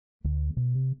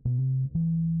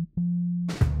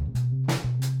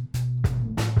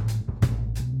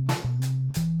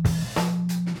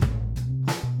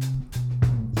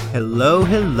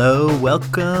Hello,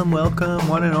 welcome,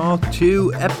 one and all,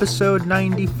 to episode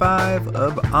 95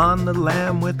 of On the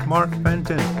Lam with Mark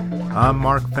Fenton. I'm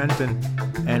Mark Fenton,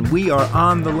 and we are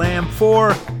on the lam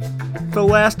for the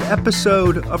last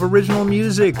episode of original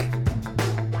music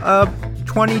of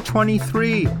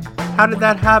 2023. How did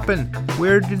that happen?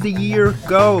 Where did the year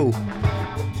go?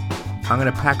 I'm going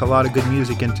to pack a lot of good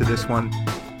music into this one.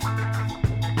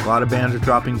 A lot of bands are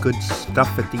dropping good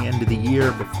stuff at the end of the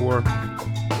year before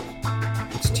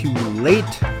it's too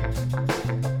late.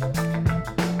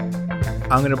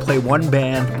 I'm going to play one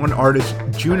artist,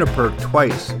 Juniper,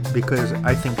 twice because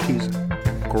I think she's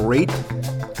great.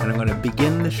 And I'm going to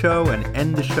begin the show and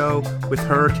end the show with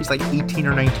her. She's like 18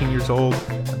 or 19 years old,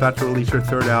 about to release her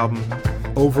third album,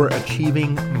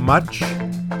 Overachieving Much.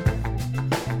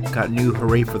 Got new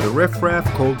Hurray for the Riff Raff,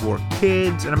 Cold War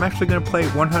Kids, and I'm actually going to play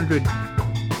 1000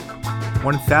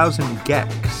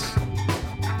 Gecs,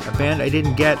 a band I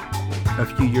didn't get a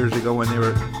few years ago when they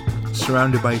were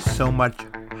surrounded by so much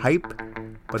hype,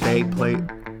 but they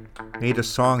made a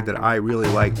song that I really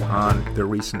liked on their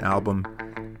recent album,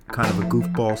 kind of a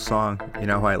goofball song. You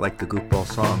know how I like the goofball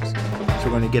songs. So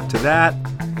we're going to get to that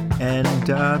and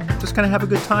just going to have a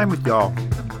good time with y'all.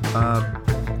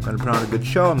 Going to put on a good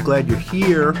show. I'm glad you're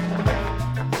here.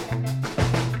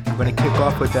 I'm going to kick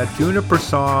off with that Juniper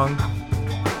song,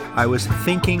 I Was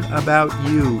Thinking About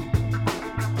You.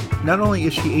 Not only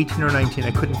is she 18 or 19,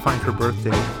 I couldn't find her birthday,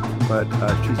 but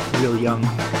she's real young.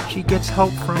 She gets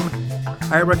help from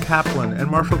Ira Kaplan and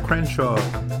Marshall Crenshaw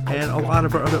and a lot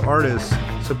of her other artists,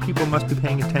 so people must be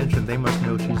paying attention. They must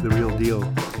know she's the real deal.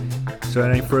 So without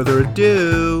any further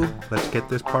ado, let's get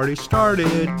this party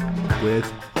started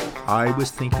with I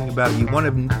Was Thinking About You, one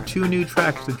of two new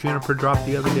tracks that Juniper dropped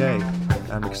the other day.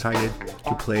 I'm excited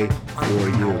to play for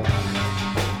you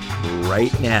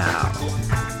right now.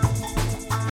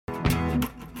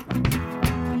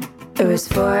 It was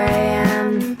 4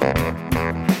 a.m.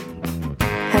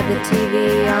 Had the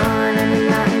TV on and a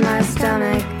knot in my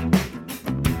stomach.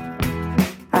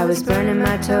 I was burning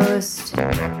my toast.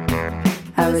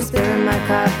 I was spilling my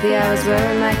coffee. I was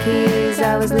wearing my keys.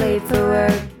 I was late for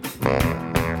work.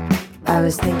 I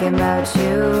was thinking about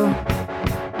you.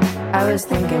 I was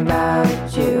thinking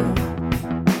about you.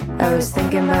 I was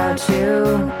thinking about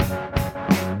you.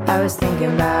 I was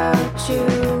thinking about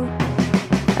you.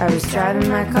 I was driving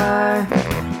my car,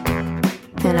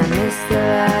 and I missed the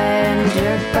light, and a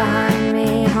jerk behind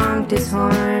me honked his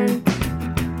horn.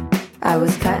 I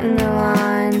was cutting the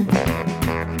lawn,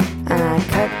 and I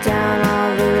cut down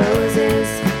all the roses.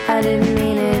 I didn't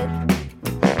mean it.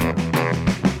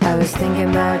 I was thinking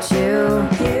about you.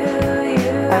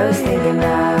 I was thinking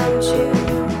about you.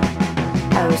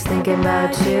 I was thinking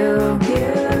about you.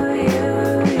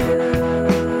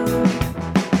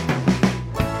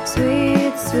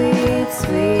 Sweet, sweet,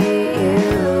 sweet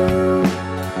you.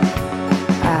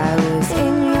 I was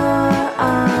in your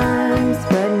arms,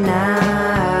 but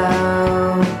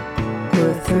now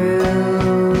we're through.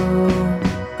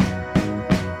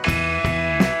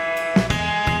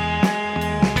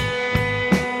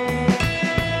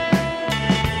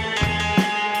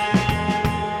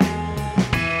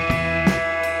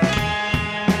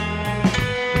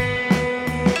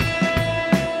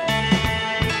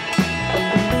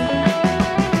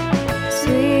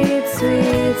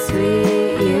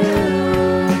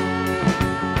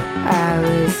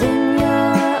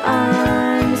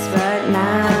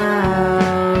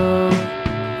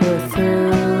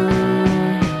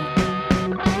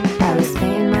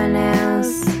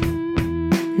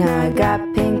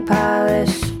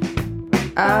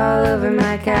 All over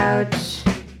my couch,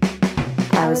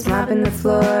 I was mopping the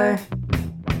floor.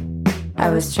 I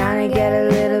was trying to get a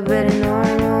little bit of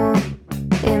normal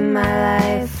in my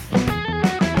life,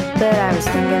 but I was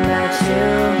thinking about you.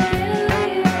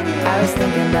 I was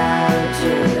thinking about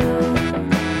you.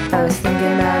 I was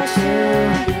thinking about you.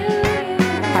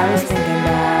 I was thinking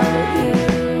about you.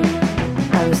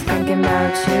 I was thinking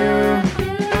about you.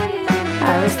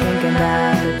 I was thinking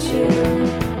about you.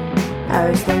 I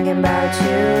was thinking about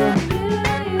you.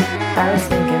 I was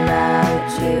thinking about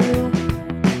you.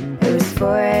 It was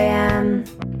 4 a.m.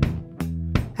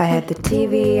 I had the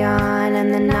TV on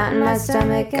and the knot in my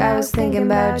stomach. I was thinking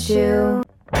about you.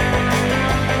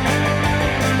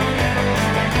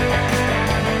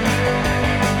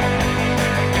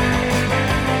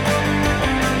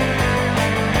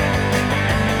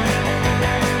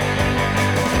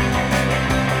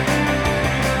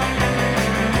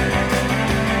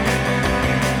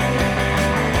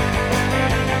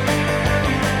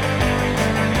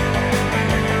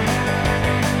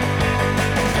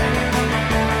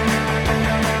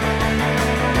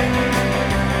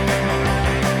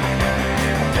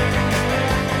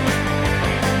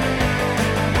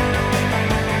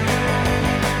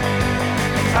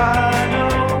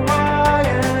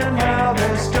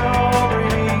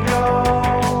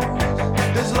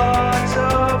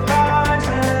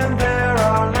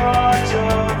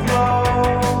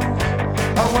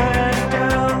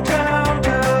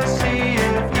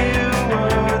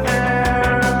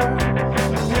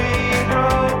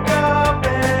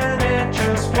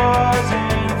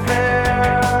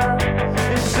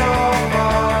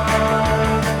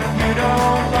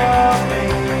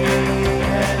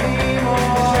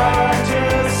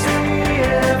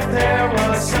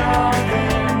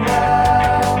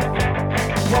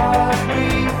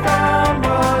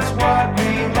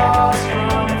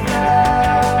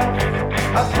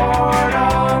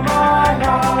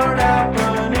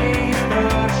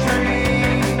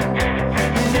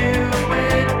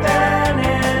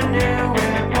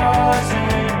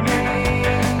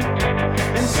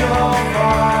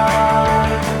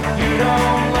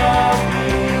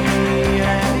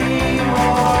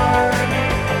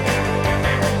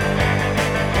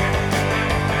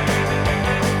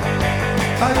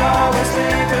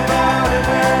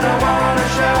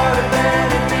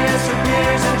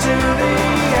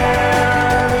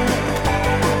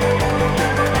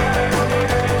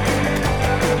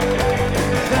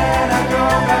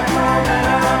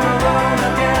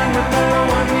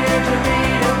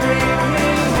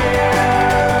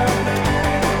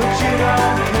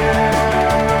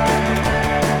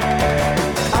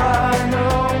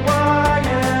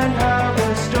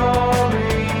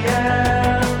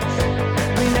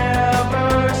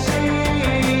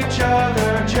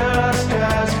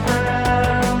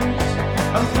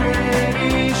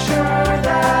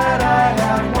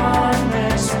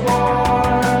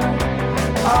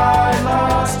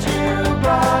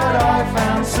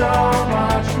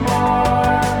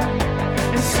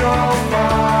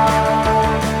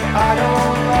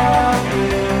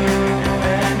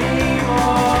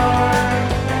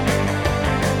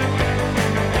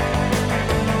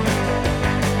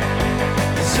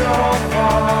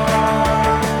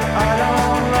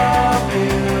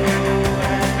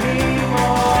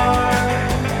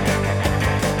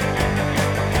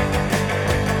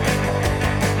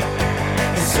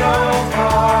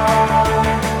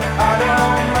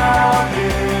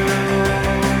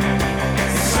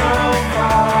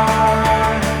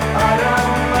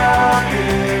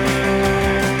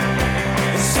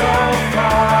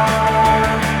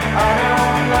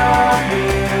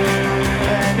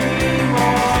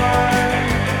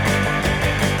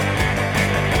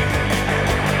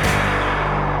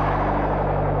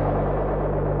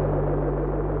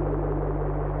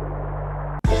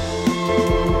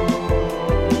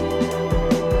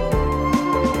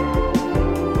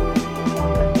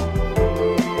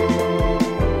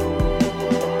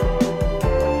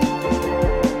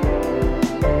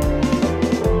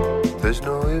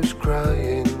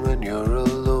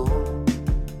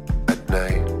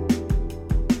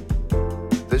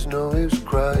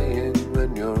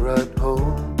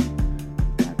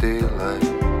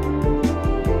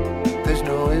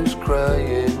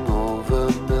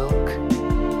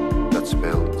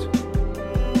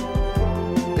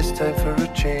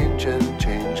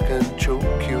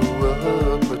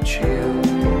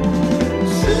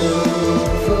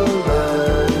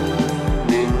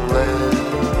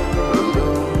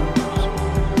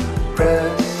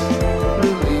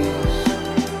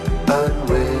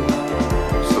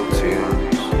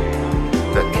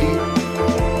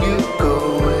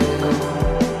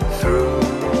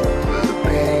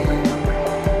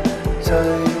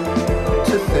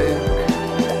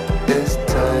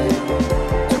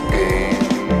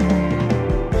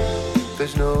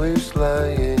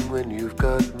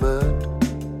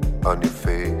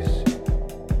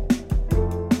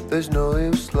 There's no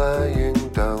use lying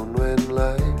down when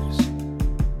life's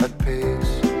at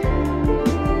pace.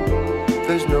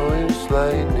 There's no use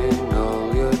lining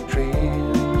all your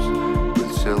dreams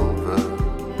with silver.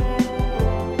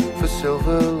 For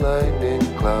silver lining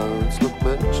clouds look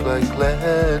much like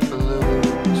lead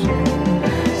balloons.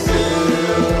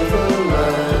 Silver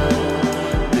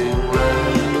lining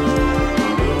lead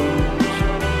balloons.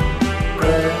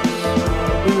 Press,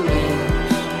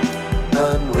 release,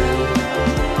 and whistle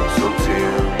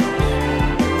tunes.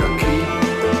 They'll keep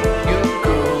you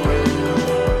going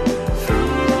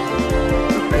through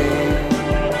the pain.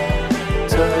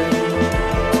 Time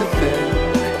to think,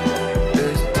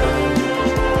 there's time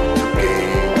to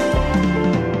gain.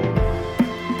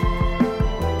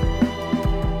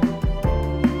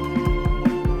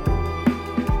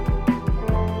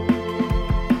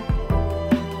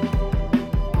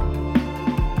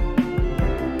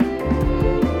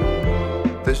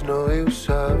 There's no use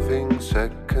having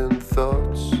second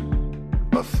thoughts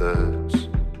or thirds.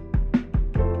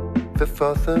 The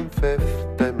fourth and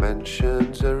fifth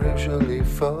dimensions are usually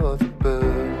for the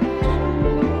birds.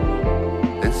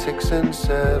 In 6 and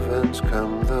 7s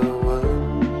come the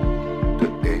 1 to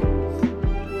 8th.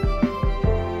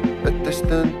 A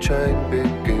distant chime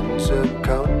begins a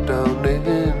countdown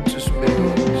into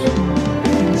space.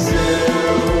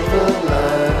 Silver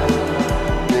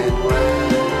lining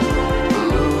red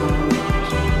balloons.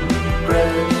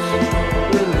 Press,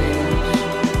 release,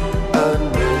 and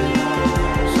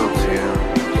whistle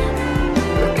tunes.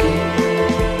 They'll keep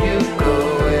you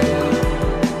going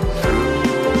through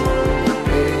the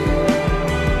pain.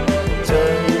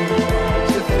 Time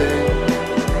to think,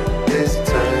 is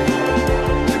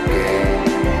time to gain.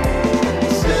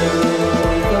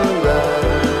 Silver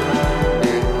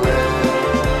lining red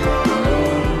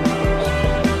balloons.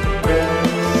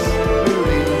 Press,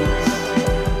 release,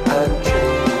 and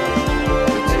change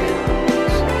the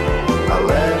tunes. I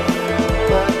left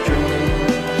my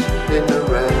dreams in a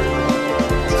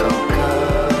rental car.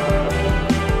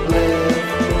 Live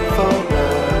for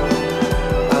now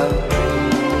and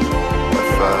dream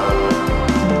afar.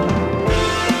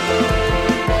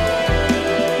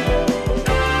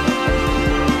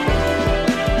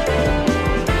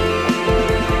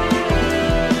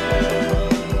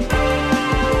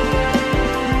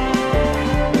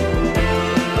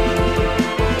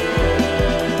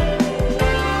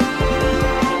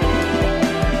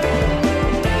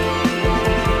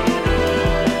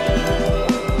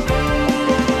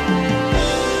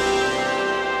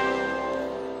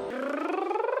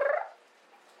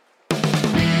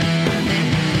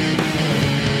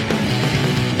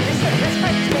 This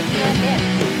part's making no sense.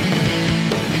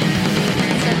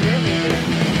 It's a really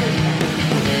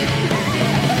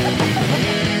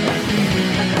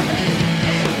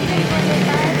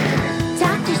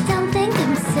Doctors don't think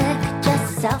I'm sick,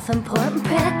 just a self-important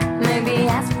prick. Maybe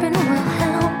aspirin will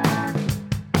help.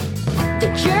 The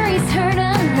jury's heard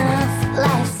enough,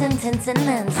 life sentence and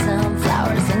then some.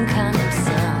 Flowers and condom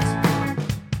sounds.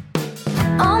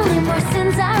 Only more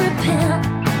sins I repent.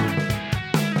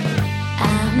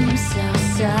 I'm so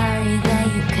sorry that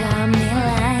you caught me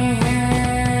lying.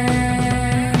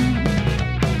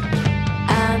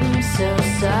 I'm so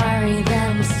sorry that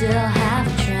I'm still half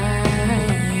trying.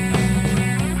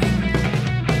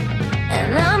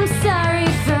 And I'm sorry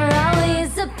for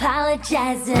always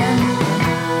apologizing.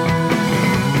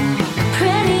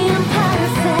 Pretty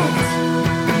imperfect.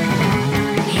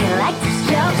 He liked his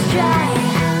jokes dry.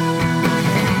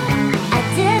 I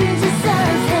didn't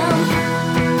deserve him.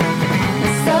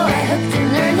 So I hooked and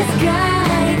learned this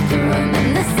guy. Threw him in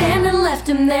the sand and left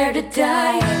him there to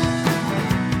die.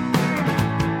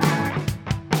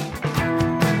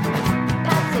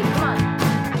 Patsy, come on.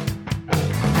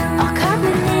 I'll carve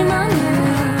my name on you.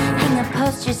 Hang up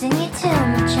posters in your tomb.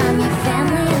 Charm your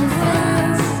family and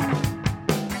friends.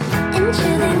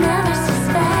 Injure they never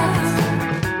suspect.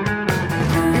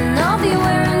 And I'll be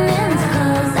wearing men's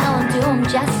clothes. I won't do them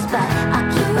justice, but I'll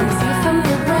keep them safe from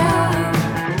goodwill.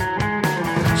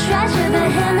 Treasure the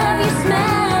hint of your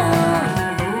smell.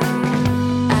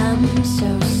 I'm so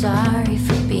sorry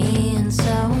for being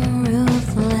so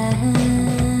ruthless.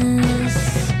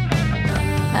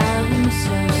 I'm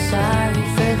so sorry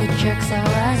for the jerks I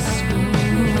was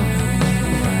screwing.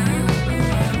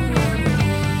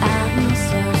 I'm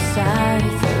so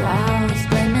sorry for always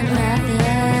blaming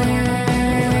others.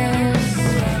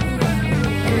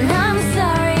 And I'm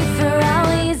sorry for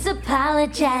always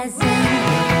apologizing.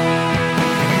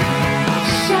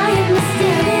 Shy and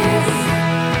mysterious,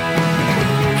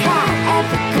 caught at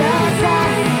the girl's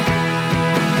eye.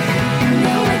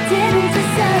 No, I didn't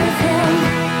deserve him.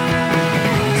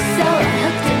 So I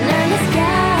hooked and learned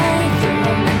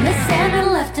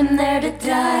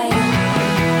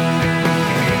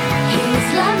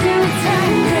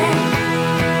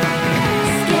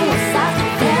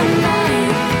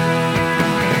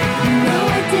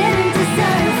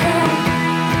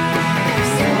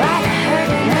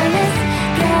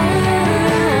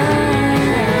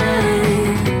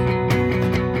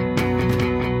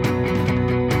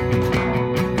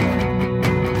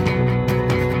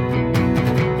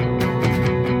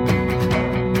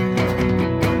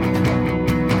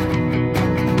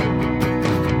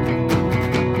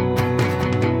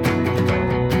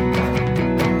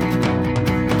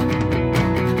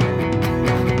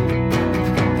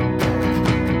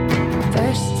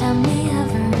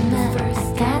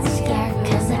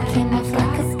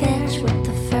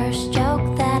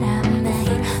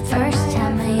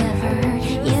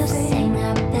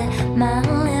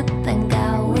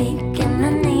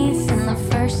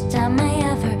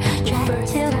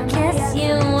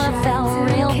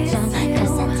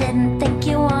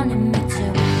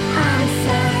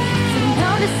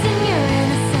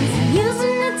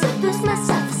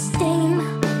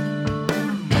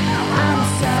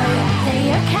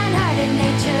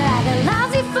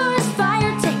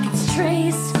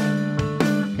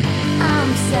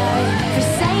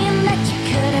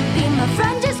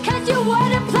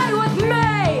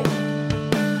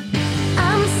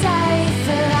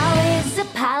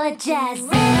the jazz.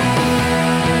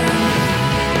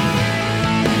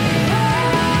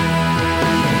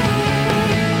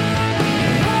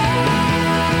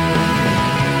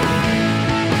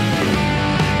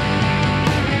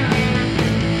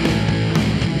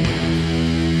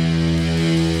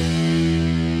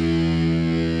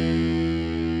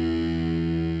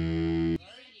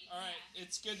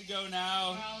 It's good to go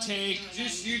now. Take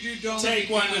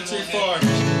 1, 2, 3, 4.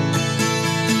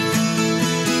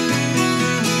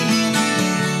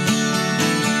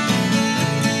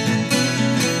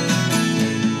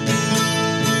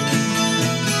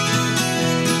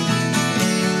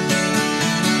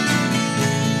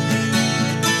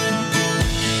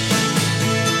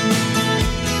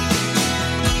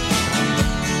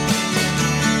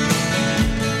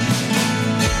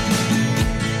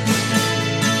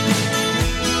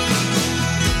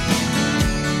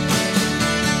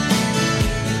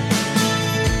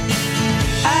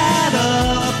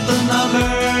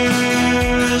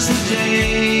 The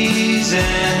days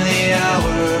and the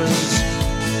hours,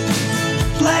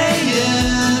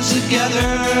 playing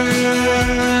together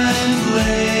and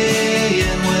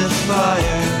playing with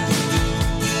fire.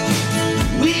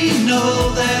 We know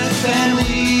that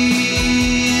family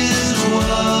is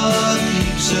what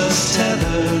keeps us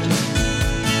tethered,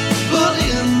 but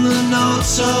in the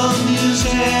notes of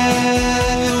music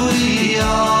we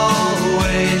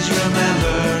always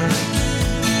remember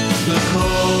the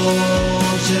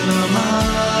chords in our mind.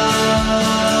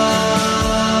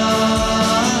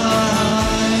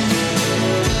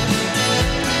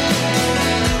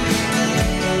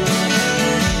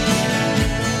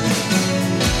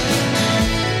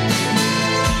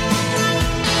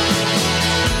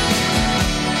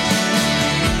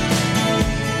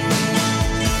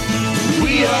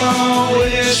 We all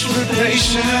wish for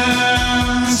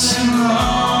patience in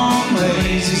long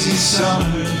lazy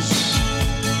summers,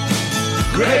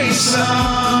 grace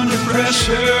under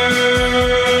pressure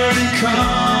and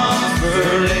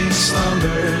comforting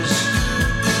slumbers.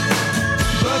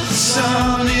 But the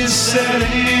sun is setting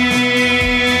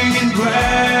and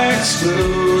cracks,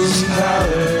 blues and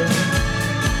powder.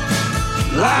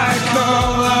 Like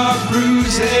all our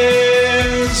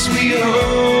bruises, we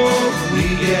hope we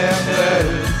get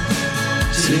better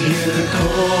to hear the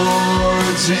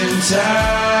chords in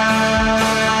time.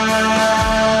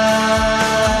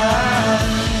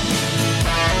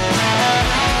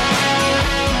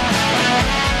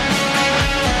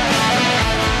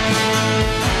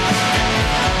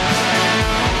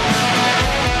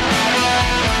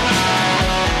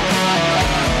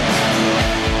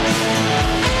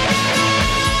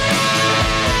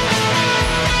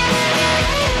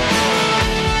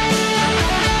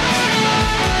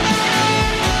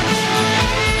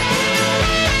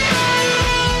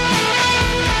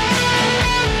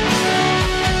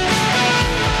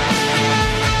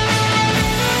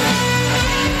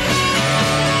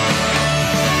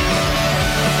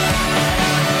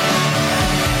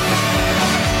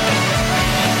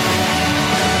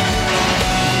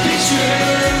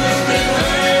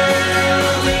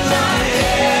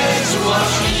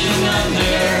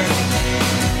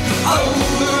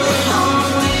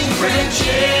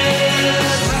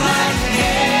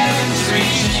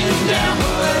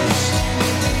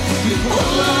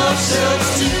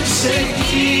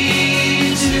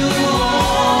 Safety to a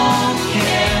warm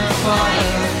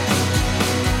campfire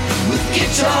with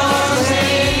guitars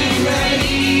aimed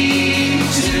ready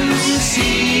to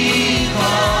receive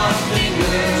our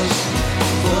fingers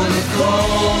for the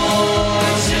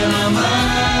chords in our mind.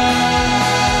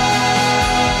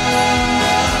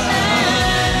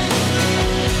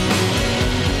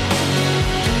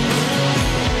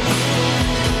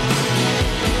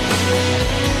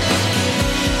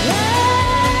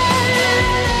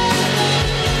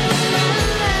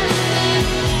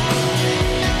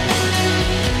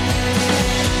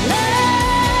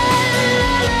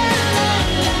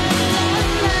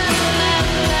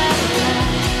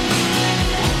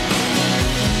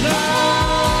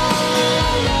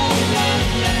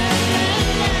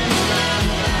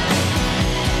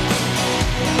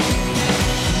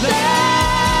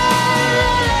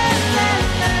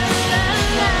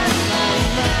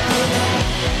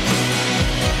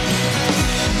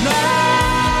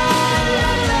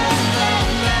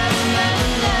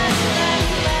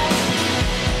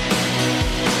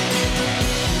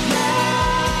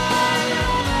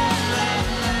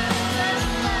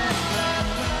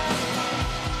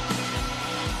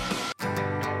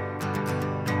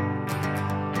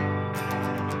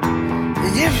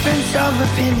 Difference of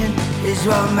opinion is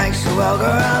what makes the world go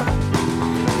round.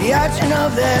 The arching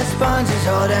of their spines is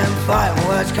all them fighting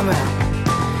words come out.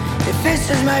 Your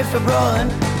fist is made for brawling,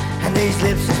 and these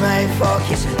lips is made for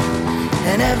kissing.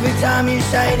 And every time you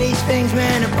say these things,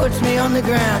 man, it puts me on the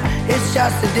ground. It's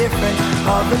just a difference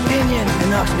of opinion that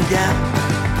knocks me down.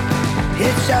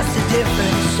 It's just a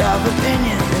difference of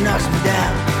opinion that knocks me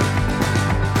down.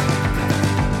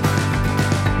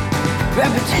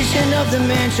 Repetition of the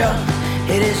mantra,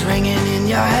 it is ringing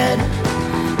in your head.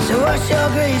 So wash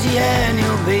your greasy hair and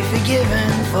you'll be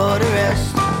forgiven for the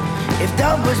rest. If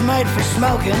dope was made for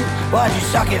smoking, why'd you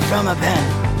suck it from a pen?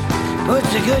 Puts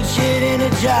the good shit in a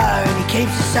jar and he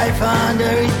keeps it safe under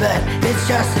his bed. It's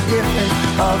just a difference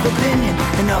of opinion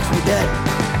that knocks me dead.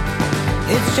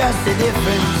 It's just a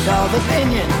difference of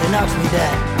opinion that knocks me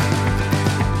dead.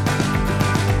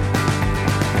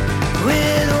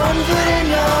 With one foot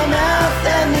in your mouth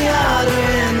and the other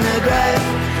in the grave,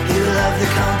 you love the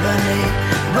company,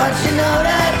 but you know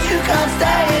that you can't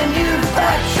stay and you've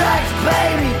backtracked,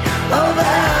 baby, over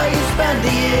how you spent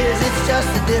the years. It's just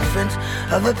a difference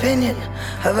of opinion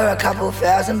over a couple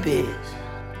thousand beers.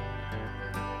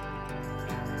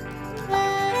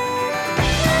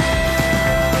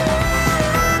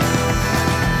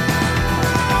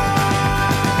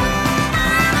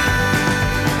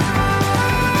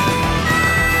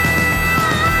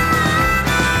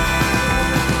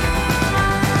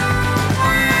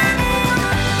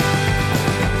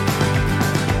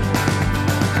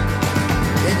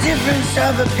 Difference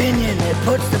of opinion, it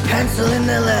puts the pencil in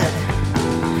the lead.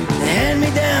 The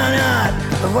hand-me-down art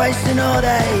of wasting all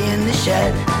day in the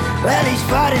shed. Well, his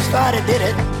father did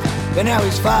it, but now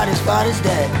his father's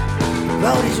dead.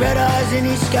 Rolled his red eyes in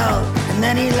his skull, and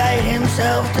then he laid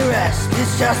himself to rest.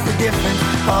 It's just a difference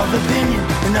of opinion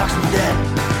that knocks me dead.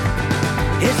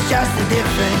 It's just a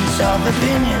difference of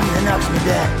opinion that knocks me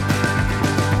dead.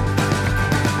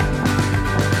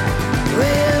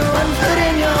 With one foot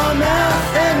in your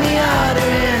mouth and the other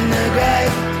in the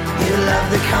grave, you love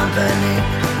the company,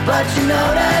 but you know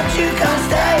that you can't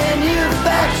stay and you've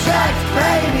backtracked,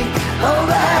 baby,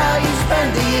 over how you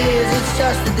spent the years. It's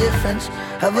just a difference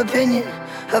of opinion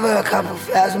over a couple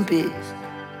thousand beers.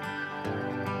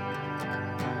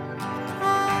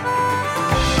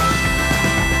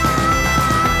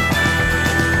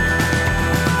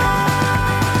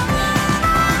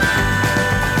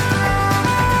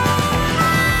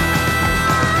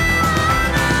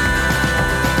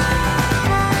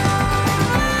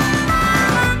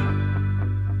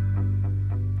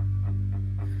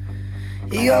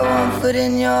 You got one foot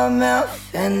in your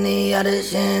mouth and the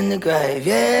other's in the grave.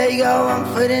 Yeah, you got one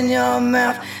foot in your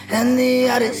mouth and the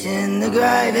other's in the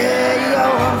grave. Yeah, you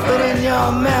got one foot in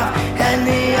your mouth and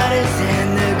the other's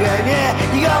in the grave. Yeah,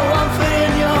 you got one foot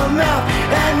in your mouth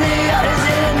and the other's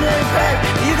in the grave.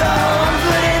 You got one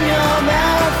foot in your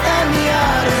mouth and the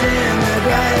other's in the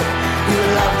grave. You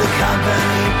love the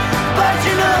company, but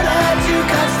you know that you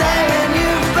can't stay and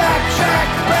you've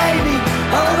backtracked, baby,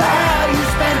 over how you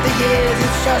spent the years.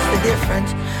 It's just a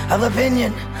difference of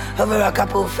opinion over a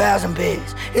couple thousand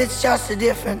beers. It's just a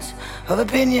difference of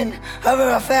opinion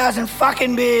over 1,000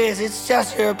 fucking beers. It's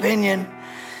just your opinion.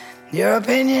 Your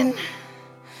opinion.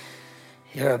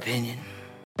 Your opinion.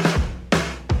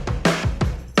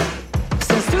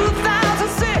 Since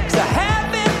 2006, I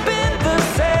haven't been the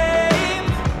same.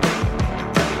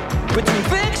 Between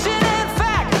fiction and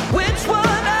fact, which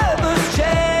one of us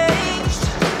changed?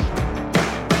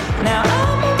 Now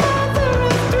I'm a mother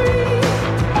of 3,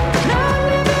 not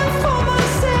living for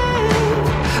myself.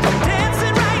 I'm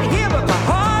dancing right here, but my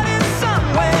heart is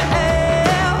somewhere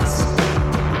else.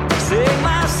 Sing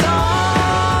my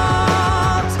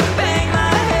songs, bang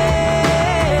my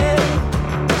head,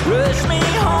 rush me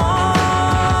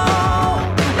home,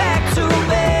 back to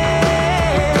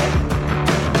bed.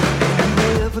 And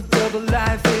live a double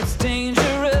life, it's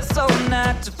dangerous. Oh,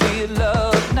 not to feel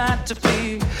love, not to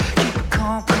feel. Keep it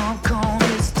calm, calm, calm.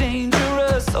 It's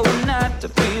dangerous. Oh, not to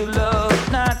feel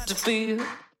love, not to feel.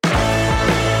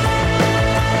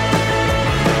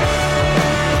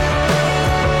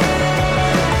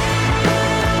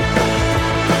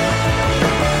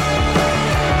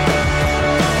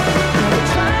 We're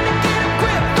trying to get a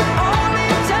grip for all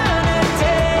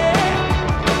eternity.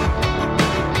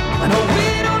 I know we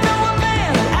don't know a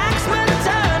man who acts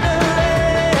maternally.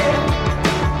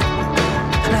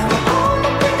 Now we're all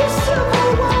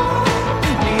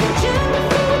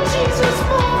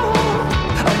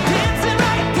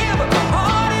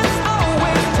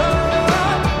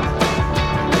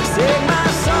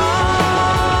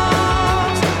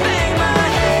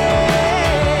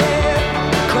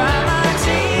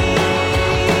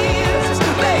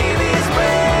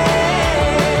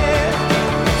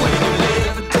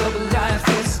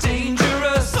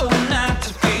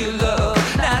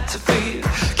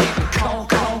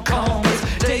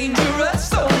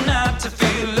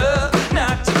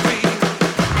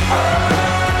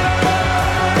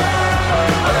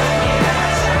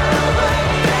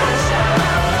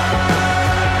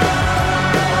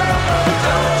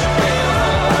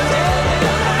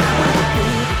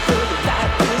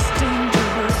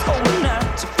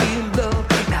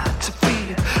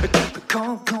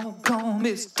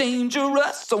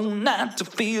so not to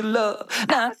feel love,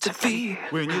 not to feel.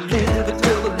 When you live it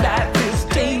till the life is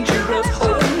dangerous,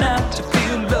 oh, not to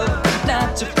feel love,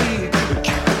 not to feel.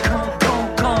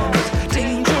 Come, it's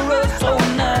dangerous,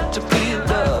 oh, not to feel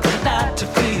love, not to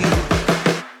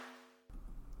feel.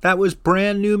 That was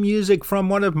brand new music from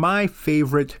one of my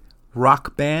favorite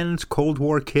rock bands, Cold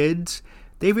War Kids.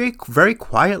 They very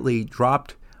quietly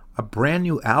dropped a brand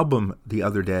new album the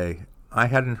other day. I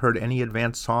hadn't heard any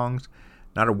advanced songs,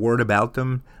 not a word about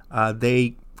them.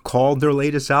 They called their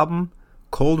latest album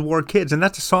Cold War Kids, and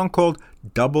that's a song called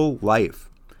Double Life.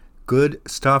 Good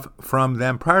stuff from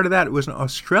them. Prior to that, it was an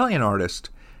Australian artist,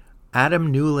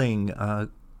 Adam Newling,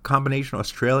 combination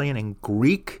Australian and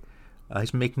Greek.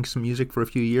 He's making some music for a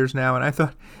few years now, and I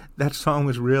thought that song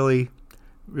was really,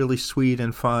 really sweet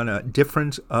and fun.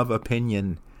 Difference of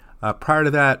Opinion. Prior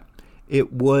to that,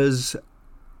 it was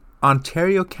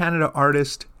Ontario, Canada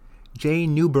artist Jay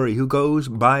Newbury, who goes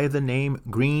by the name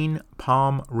Green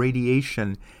Palm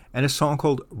Radiation, and a song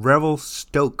called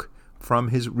Revelstoke from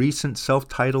his recent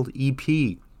self-titled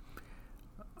EP.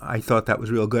 I thought that was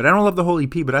real good. I don't love the whole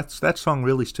EP, but that song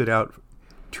really stood out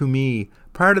to me.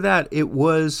 Prior to that, it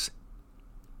was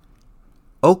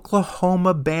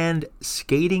Oklahoma band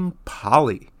Skating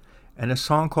Polly, and a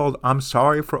song called I'm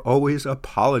Sorry for Always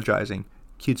Apologizing.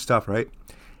 Cute stuff, right?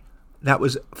 That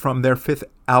was from their 5th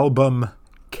album,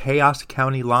 Chaos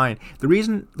County Line.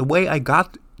 The way I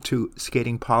got to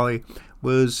Skating Polly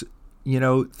was,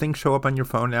 things show up on your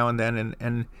phone now and then,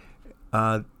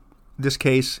 and this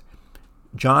case,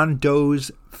 John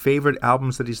Doe's favorite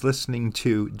albums that he's listening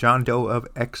to, John Doe of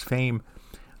X fame,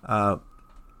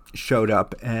 showed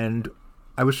up, and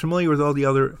I was familiar with all the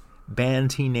other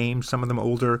bands he named, some of them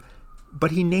older,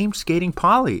 but he named Skating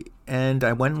Polly, and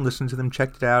I went and listened to them,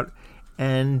 checked it out,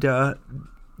 and that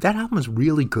album is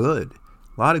really good.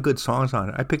 A lot of good songs on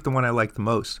it. I picked the one I like the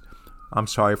most. I'm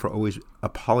Sorry for Always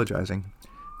Apologizing.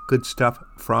 Good stuff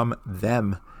from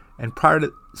them. And prior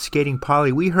to Skating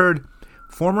Polly, we heard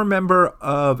former member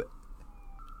of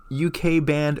UK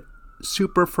band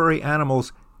Super Furry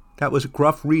Animals. That was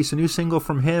Gruff Rhys, a new single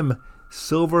from him,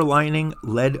 Silver Lining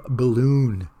Lead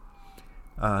Balloon.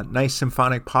 Nice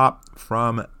symphonic pop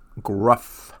from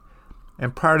Gruff.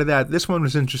 And prior to that, this one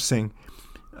was interesting.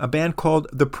 A band called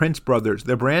the Prince Brothers.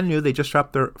 They're brand new. They just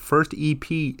dropped their first EP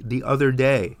the other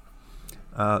day.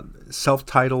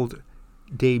 Self-titled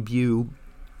debut,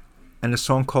 and a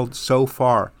song called So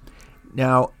Far.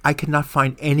 Now, I could not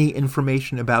find any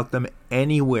information about them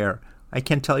anywhere. I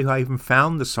can't tell you how I even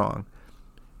found the song.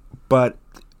 But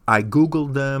I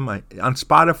Googled them. On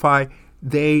Spotify,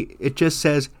 it just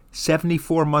says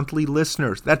 74 monthly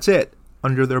listeners. That's it,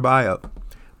 under their bio.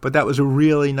 But that was a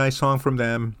really nice song from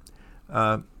them.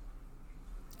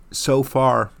 So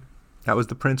Far. That was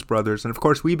the Prince Brothers. And of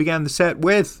course, we began the set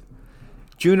with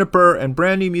Juniper and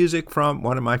brand new music from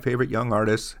one of my favorite young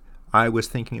artists, I Was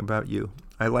Thinking About You.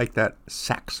 I like that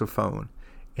saxophone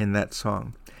in that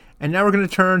song. And now we're going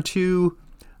to turn to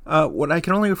what I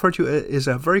can only refer to as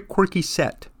a very quirky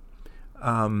set.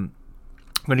 I'm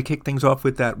going to kick things off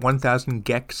with that 1000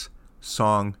 Gecs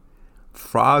song,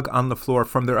 Frog on the Floor,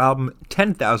 from their album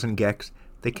 10,000 Gecs.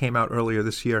 They came out earlier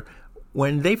this year.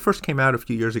 When they first came out a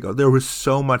few years ago, there was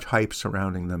so much hype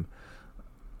surrounding them.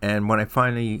 And when I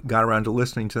finally got around to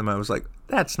listening to them, I was like,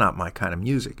 that's not my kind of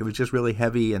music. It was just really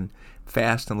heavy and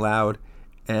fast and loud.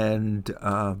 And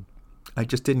I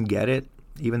just didn't get it,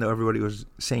 even though everybody was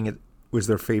saying it was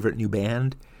their favorite new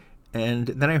band. And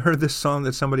then I heard this song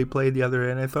that somebody played the other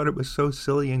day, and I thought it was so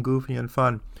silly and goofy and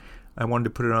fun. I wanted to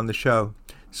put it on the show.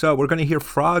 So we're going to hear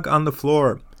Frog on the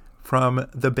Floor from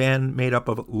the band made up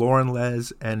of Lauren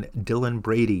Les and Dylan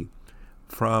Brady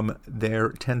from their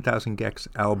 10,000 Gecs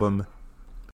album.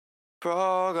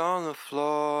 Frog on the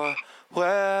floor,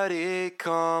 where'd he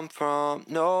come from?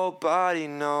 Nobody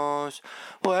knows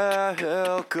where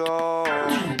he'll go.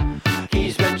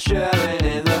 He's been chilling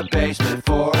in the basement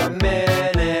for a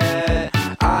minute.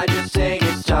 I just think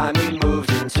it's time he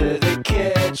moved into the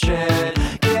kitchen.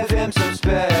 Give him some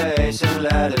space and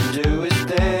let him do his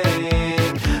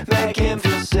thing. Make him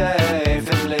feel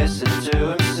safe and listen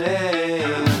to him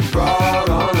sing. Frog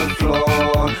on the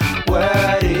floor,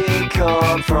 where'd he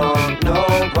come from?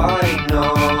 Nobody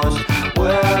knows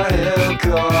where he'll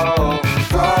go.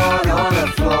 Frog on the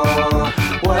floor,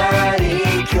 where'd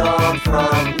he come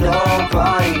from?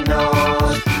 Nobody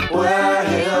knows where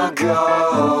he'll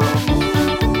go.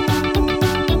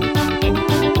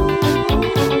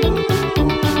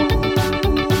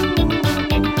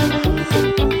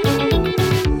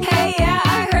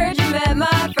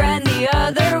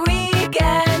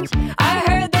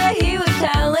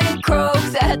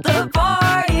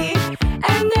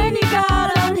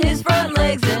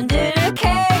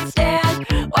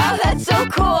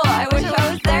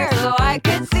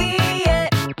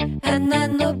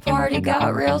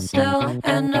 still,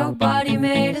 and nobody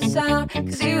made a sound,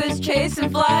 'cause he was chasing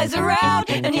flies around,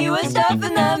 and he was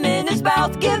stuffing them in his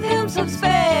mouth. Give him some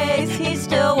space, he's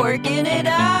still working it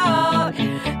out.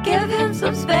 Give him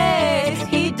some space,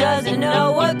 he doesn't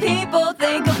know what people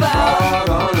think about. Out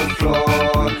on the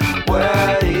floor,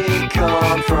 where'd he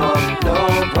come from?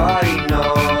 Nobody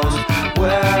knows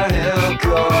where he'll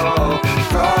go.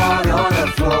 Frog on the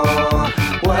floor,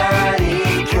 where'd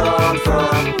he come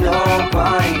from?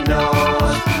 Nobody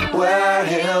knows where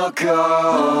he'll go.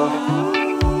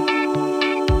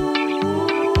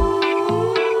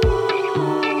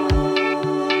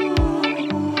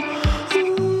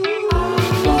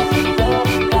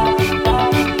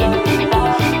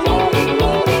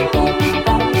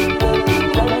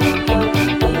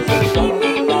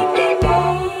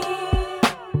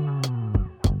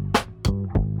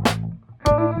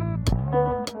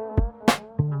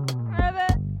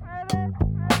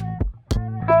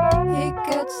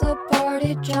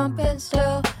 Jumping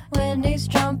still when he's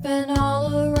jumping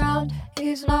all around.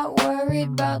 He's not worried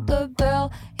about the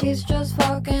bell, he's just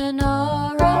fucking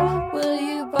around. Will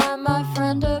you buy my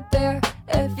friend a beer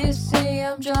if you see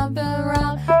him jumping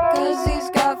around? 'Cause he's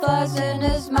got flies in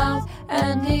his mouth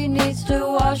and he needs to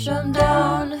wash them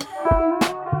down.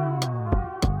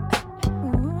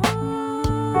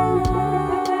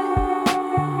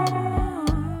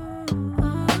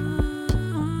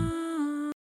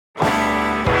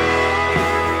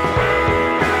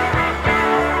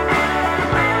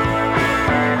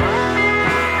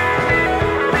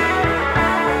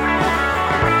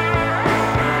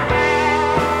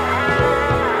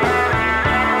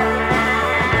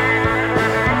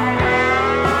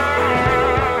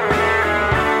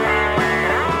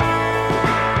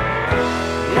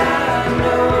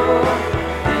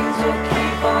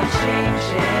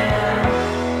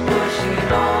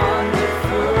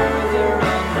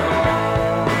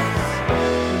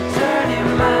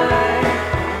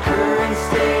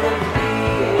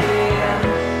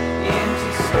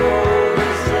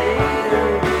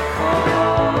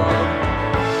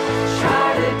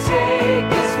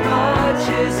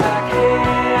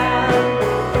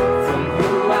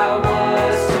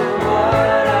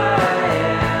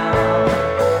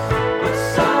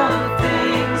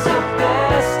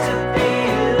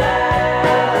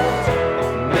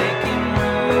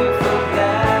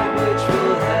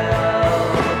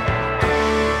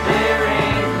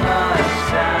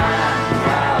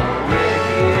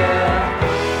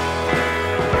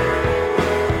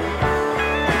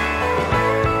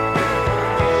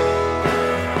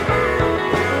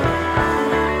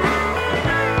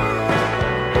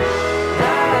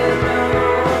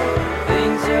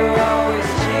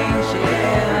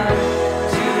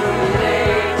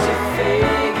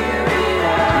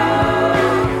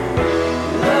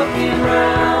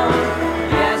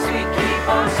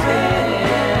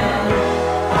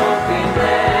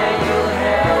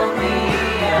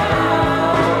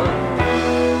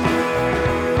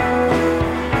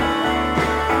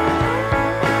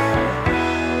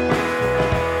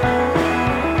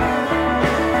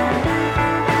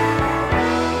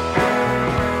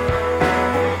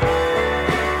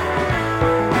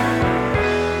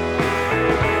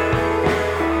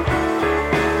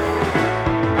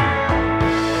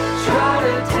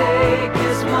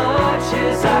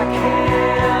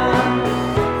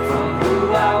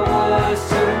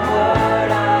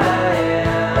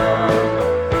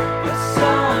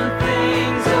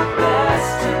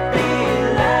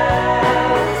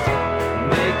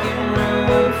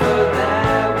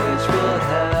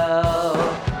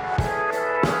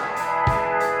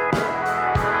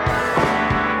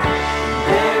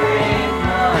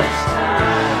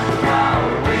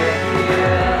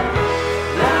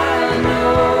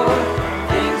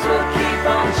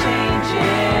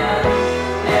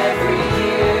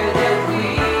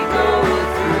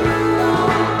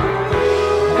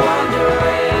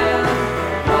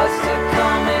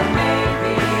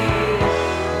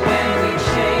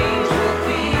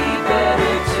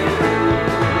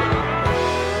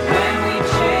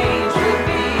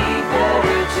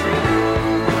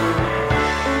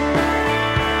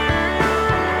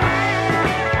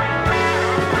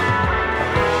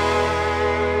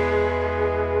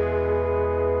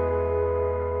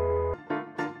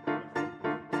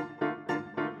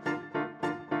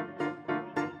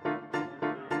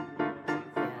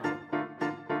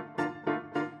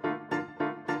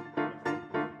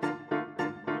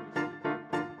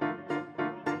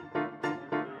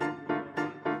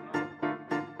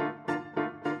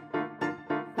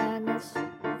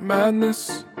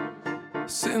 Madness,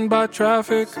 sitting by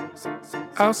traffic,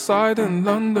 outside in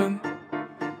London,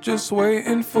 just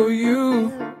waiting for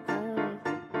you.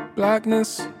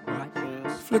 Blackness,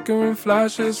 flickering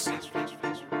flashes,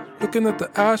 looking at the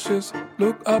ashes.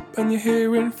 Look up and you're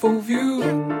here in full view.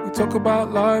 We talk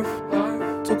about life,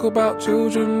 talk about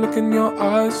children, look in your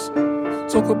eyes.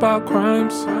 Talk about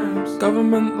crimes,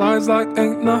 government lies like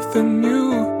ain't nothing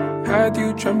new. Had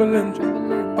you trembling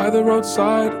by the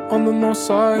roadside on the north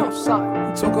side.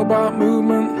 We talk about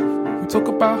movement, we talk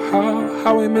about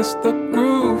how we missed the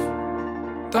groove.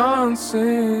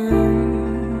 Dancing,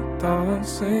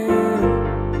 dancing,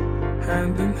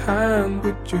 hand in hand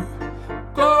with you.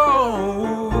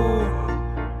 Go,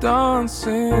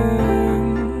 dancing,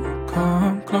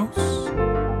 come close.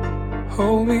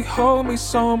 Hold me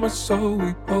so much so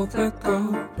we both let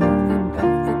go.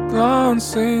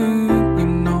 Glancing, you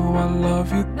know I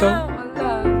love you though.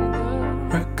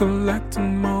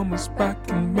 Recollecting moments back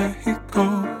in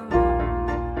Mexico.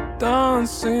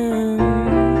 Dancing,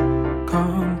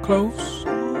 come close.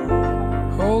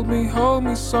 Hold me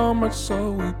so much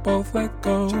so we both let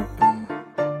go.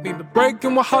 Need a break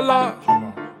in Wahala.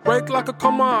 Break like a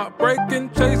comma, breaking,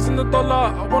 chasing the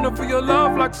dollar. I wanna feel your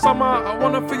love like summer. I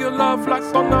wanna feel your love like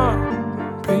Donna.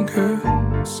 Pink hair,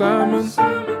 salmon,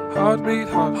 heartbeat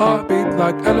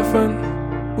like elephant.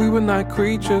 We were night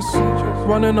creatures,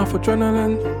 running off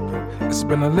adrenaline. It's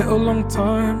been a little long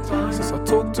time since I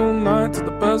talked all night till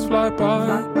the birds fly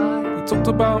by. We talked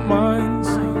about minds,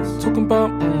 talking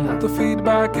about the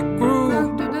feedback it grew.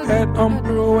 Head on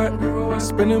pirouette,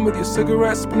 spinning with your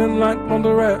cigarette, spinning like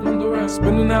Montgomery,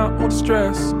 spinning out all the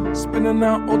stress, spinning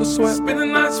out all the sweat,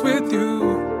 spinning nights with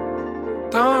you.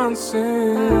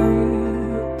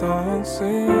 Dancing,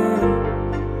 dancing,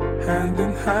 hand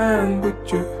in hand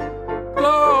with you.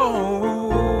 Glow,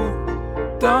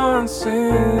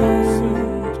 dancing,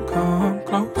 come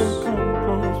close.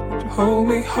 Hold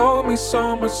me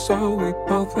so much so we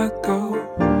both let go.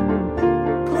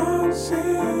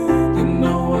 You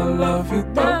know I love you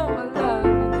though.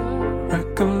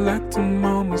 Recollecting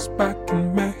moments back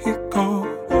in Mexico.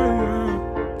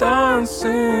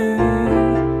 Dancing,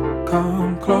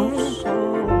 come close.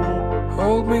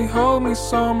 Hold me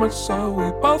so much so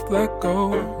we both let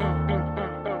go.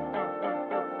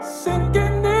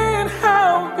 Sinking in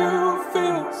how you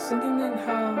feel. Sinking in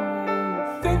how you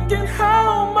feel. Thinking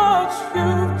how much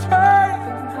you've changed.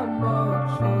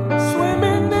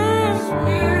 Swimming in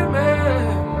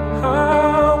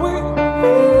how we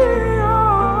feel,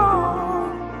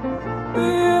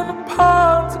 being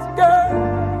apart together.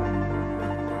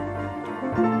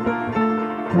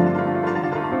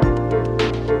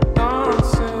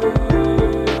 Dancing,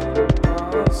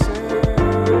 dancing,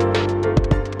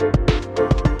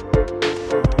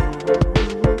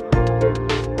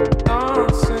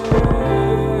 dancing.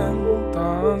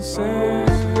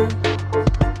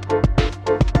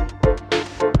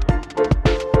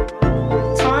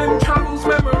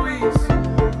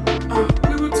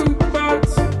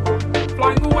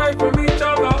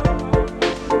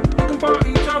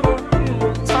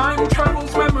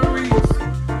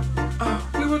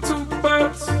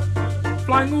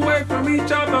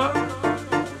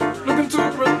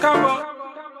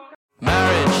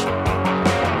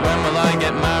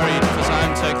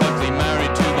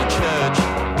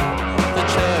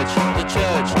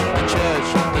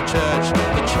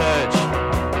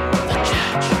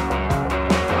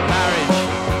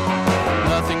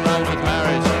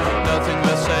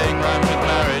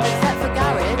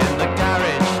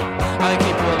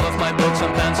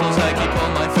 Some pencils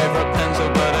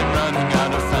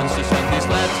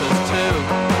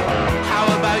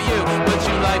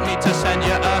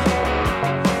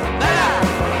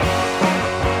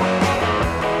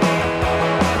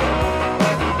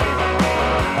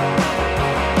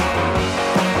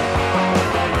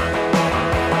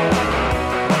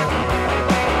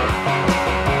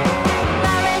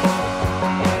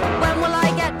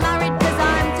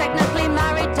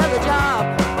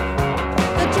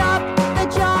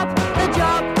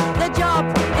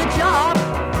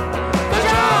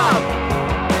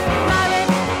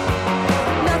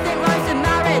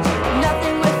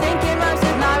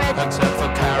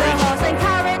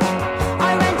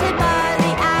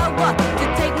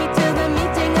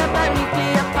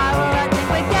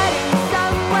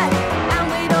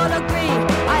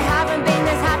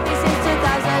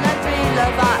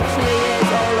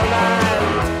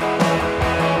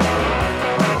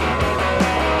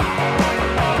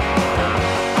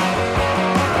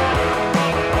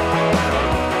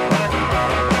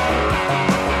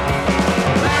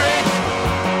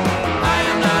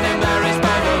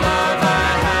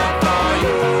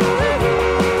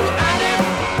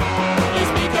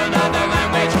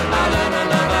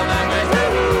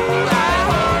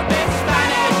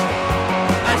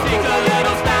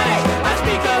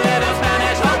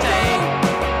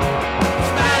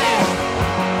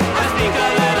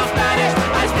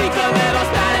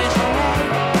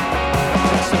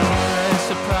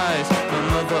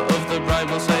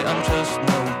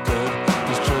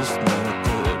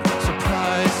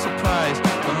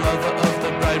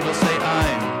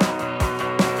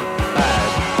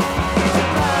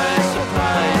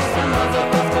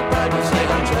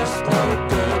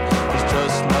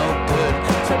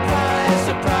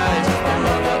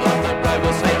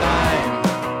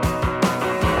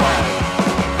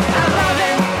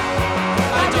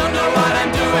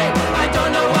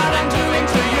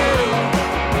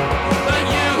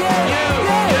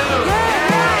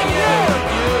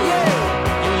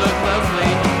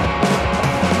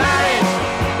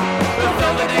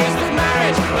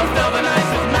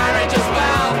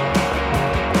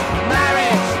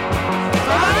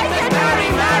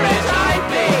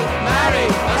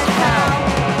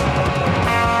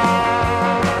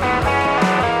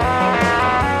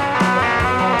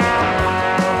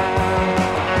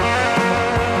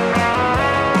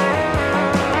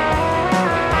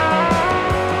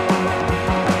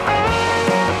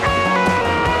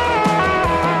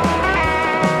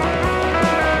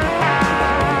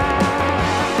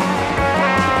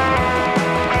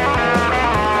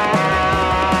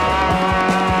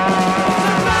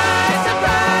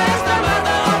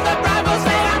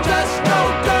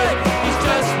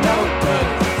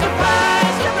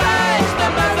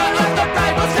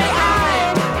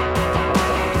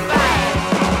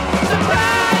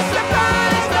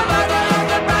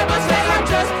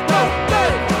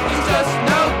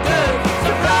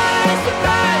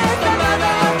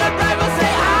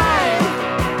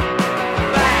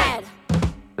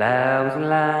I was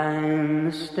lying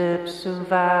the steps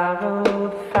of our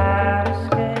old fire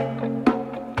escape,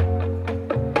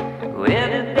 where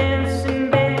the dancing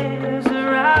bears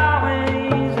are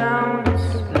always on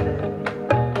display.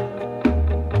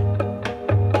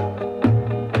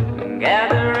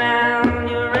 Gather round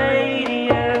your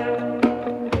radio,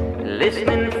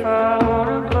 listening for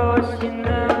a voice you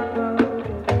know.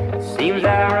 Seems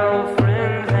our old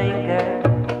friends ain't got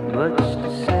much to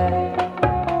say.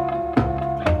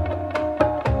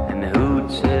 And the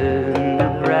hoots and the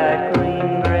bright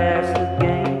green grass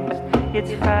against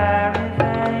its fiery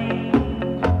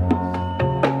veins.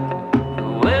 The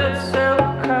world's so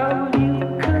cold you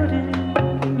couldn't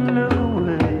look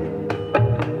away.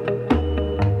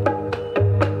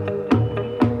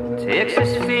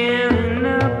 Texas filling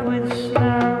up with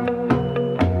snow.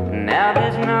 Now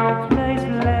there's no place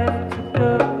left to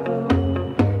go.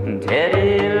 And Teddy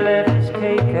left his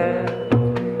cake out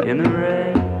in the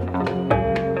rain.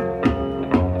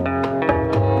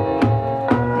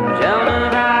 Joan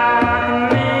of Arc and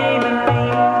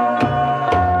Maybelline,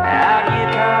 our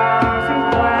guitars and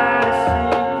quite a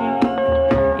scene.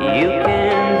 You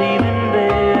can't even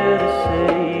bear to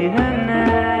say her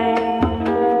name.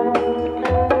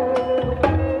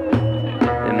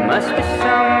 There must be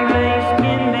some place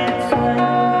in between,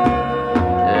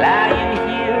 lying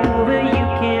here where you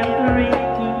can't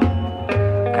breathe,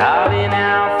 calling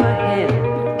out for help,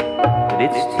 but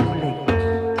it's too late.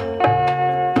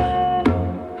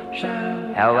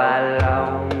 How I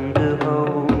long to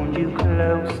hold you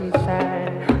close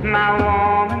inside my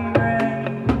warm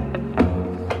embrace.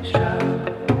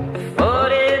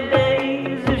 40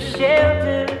 days of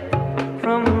shelter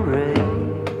from the rain.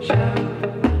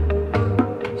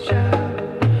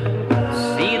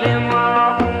 See them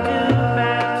walking to the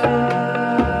battle,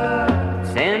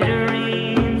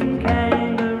 tangerines and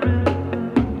kangaroos.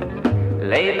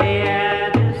 Lately I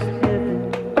just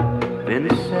haven't been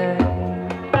the same.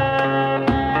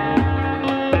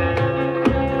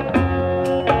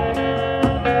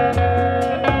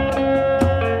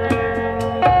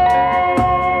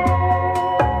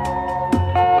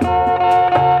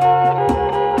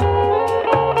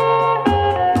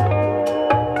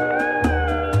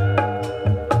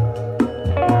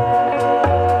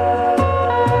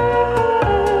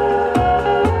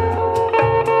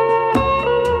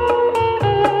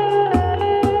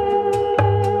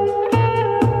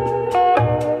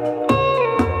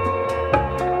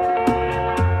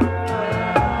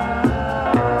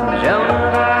 Joan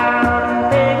of Arc and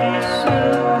Peggy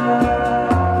Sue,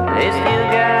 they still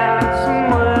got some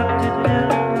work to do.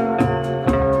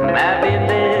 Might be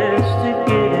best to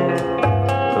get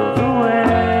out of the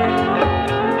way.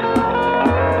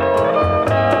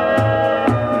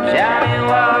 Johnny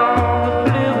Walker,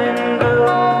 blue and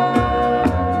gold,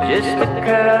 just a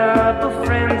couple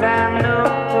friends I know,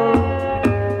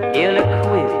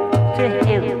 ill-equipped to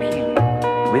help you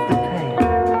with the pain.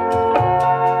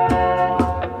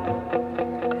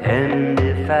 And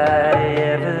if I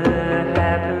ever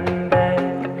happen back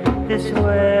this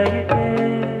way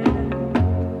again,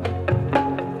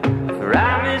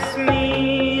 promise me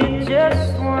it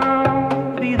just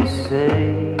won't be the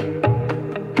same.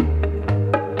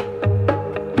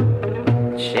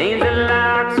 Change the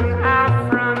locks on our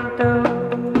front door.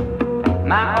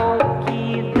 My old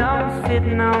key don't fit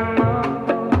no more.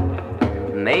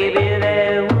 Maybe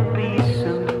there will be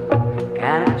some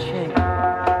kind of change.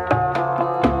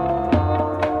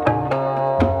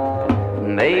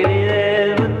 Maybe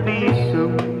there would be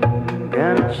some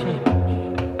kind of change.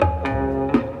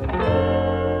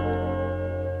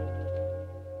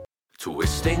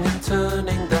 Twisting and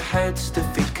turning the heads to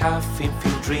feed caffeine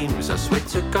fueled dreams. I swear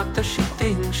to God that she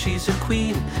thinks she's a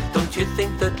queen. Don't you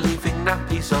think that leaving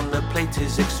nappies on the plate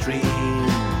is extreme?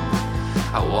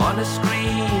 I wanna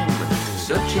scream.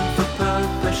 Searching for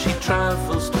purpose, she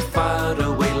travels to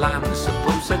faraway lands.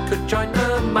 Suppose I could join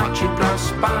a matching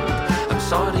brass band. I'm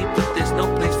sorry, but there's no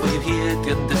place for you here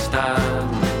to understand.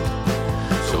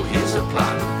 So here's a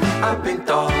plan. Up in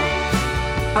dogs,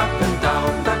 up and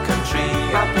down the country.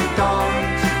 Up in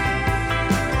dogs,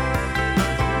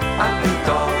 up in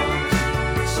dogs,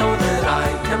 so that I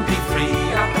can be free.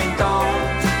 Up in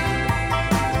dogs.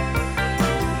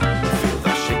 Feel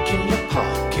that shake in your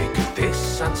pocket. Could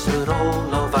this answer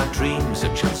all of our dreams? A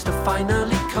chance to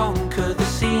finally conquer the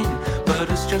scene, but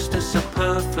it's just a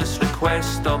superfluous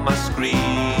request on my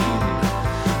screen.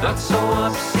 That's so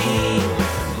obscene.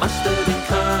 Mustard and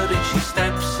courage, she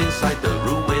steps inside the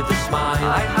room with a smile.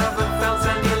 I haven't felt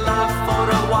any love for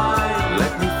a while.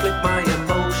 Let me flip my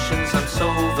emotions, I'm so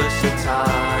versatile.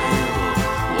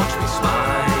 Watch me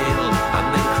smile, and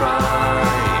then cry,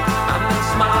 and then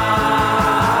smile.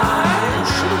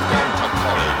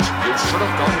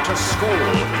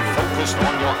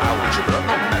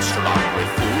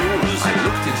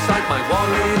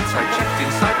 I checked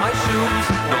inside my shoes.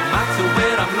 No matter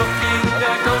where I'm looking,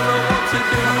 I don't know what to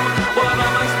do. What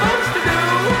am I supposed to do?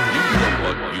 You know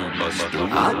what you must do.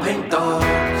 I'll paint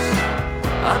dogs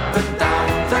up and down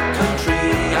the country.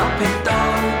 I'll paint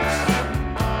dogs.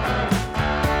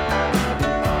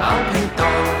 I'll paint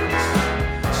dogs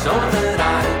so that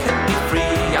I can be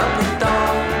free. I'll paint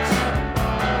dogs.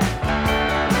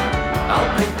 I'll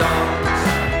paint dogs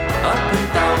up and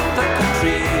down the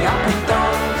country. I'll paint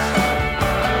dogs.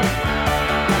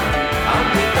 I'll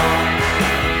paint dogs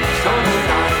so that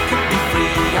I can be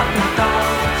free. I'll paint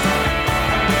dogs.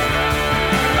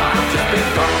 I'll just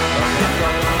paint dogs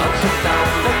up and down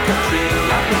the country.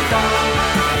 I'll paint dogs.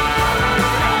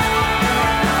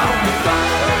 I'll paint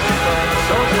dogs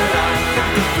so that I can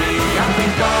be free. I'll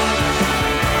paint dogs.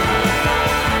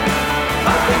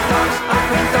 I'll paint dogs. I'll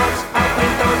paint dogs. I'll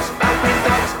paint dogs. I'll paint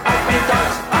dogs. I'll paint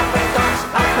dogs. I'll paint dogs.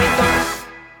 I'll paint dogs.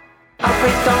 I'll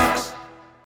paint dogs.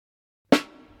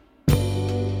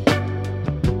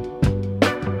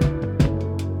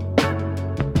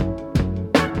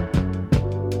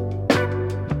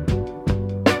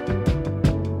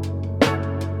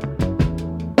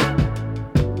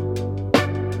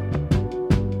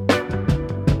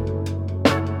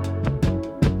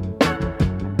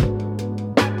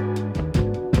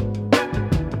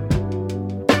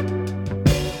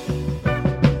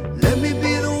 Let me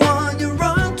be the one you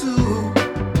run to.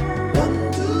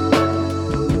 One, two.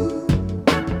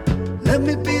 Let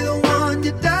me be the one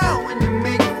you down when you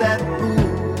make that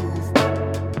move.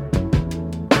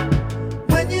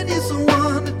 When you need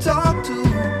someone to talk to,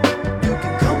 you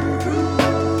can come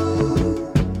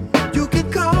through. You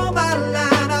can call my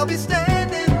line, I'll be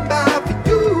standing by for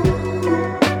you.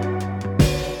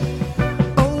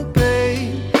 Oh,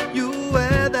 babe, you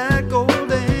wear that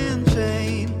golden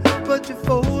chain, but you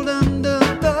fold under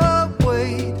the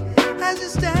weight as you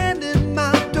stand in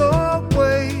my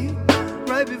doorway.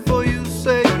 Right before you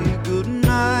say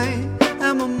goodnight,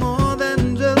 am I more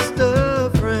than just a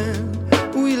friend?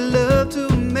 We love to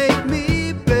make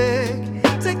me beg.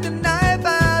 Take the knife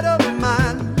out of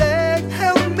my leg,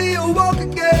 help me walk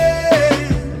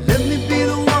again. Let me be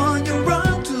the one you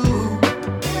run to.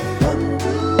 One,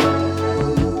 two.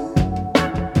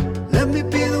 Let me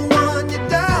be the one you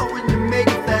down when you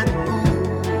make that move.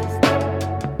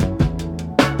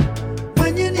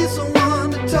 When you need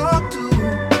someone to talk to,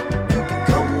 you can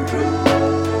come through.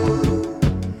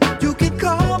 You can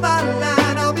call my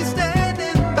line, I'll be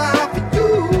standing by for you.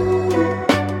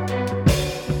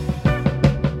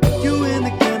 You in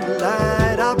the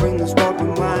candlelight, I'll bring the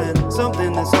sparkling wine.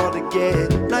 Something that's hard to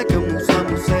get, like a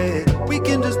Muslim said. We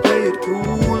can just play it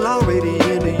cool, already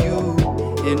into you.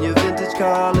 In your vintage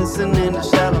car, listening to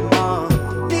Shalimar.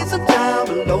 Need some time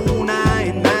alone, I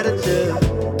ain't mad at you.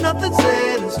 Nothing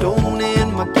said in stone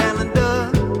in my calendar.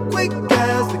 Quick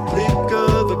as the click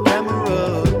of a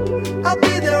camera. I'll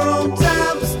be there on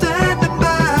time, standing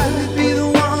by. Let me be the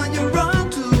one you run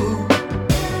to.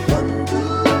 One,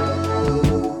 two.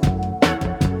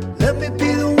 Let me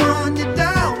be the one you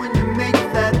down when you make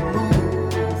that move.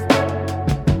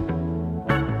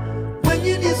 When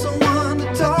you need someone to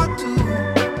talk to,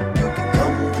 you can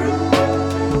come through.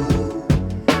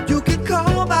 You can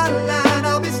call my line,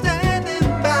 I'll be standing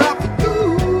by for you.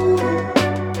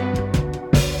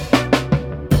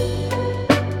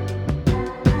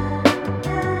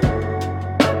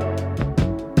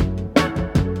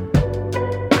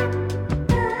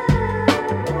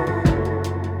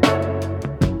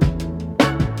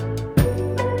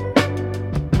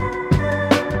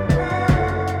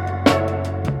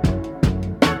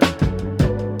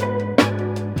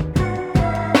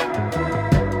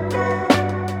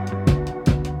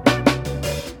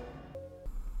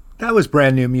 That was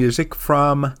brand new music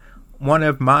from one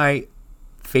of my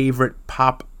favorite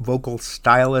pop vocal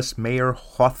stylists, Mayer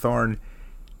Hawthorne,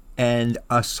 and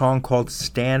a song called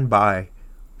Stand By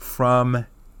from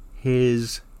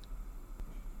his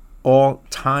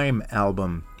all-time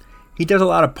album. He does a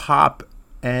lot of pop,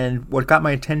 and what got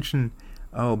my attention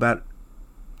about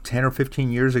 10 or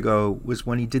 15 years ago was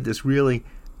when he did this really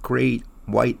great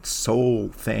white soul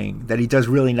thing that he does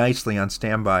really nicely on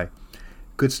Standby.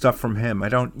 Good stuff from him. I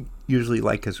don't usually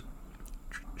like his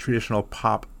traditional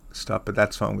pop stuff, but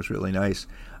that song was really nice.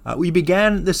 We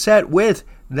began the set with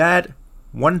that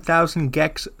 1000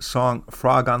 Gecs song,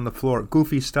 Frog on the Floor.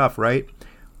 Goofy stuff, right?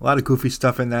 A lot of goofy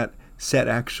stuff in that set,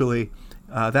 actually.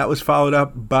 That was followed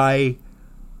up by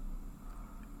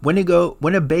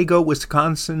Winnebago,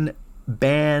 Wisconsin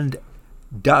band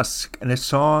Dusk, and a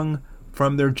song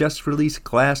from their just released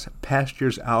Glass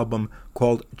Pastures album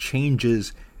called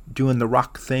Changes, doing the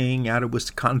rock thing out of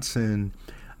Wisconsin.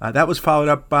 That was followed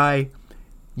up by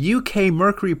UK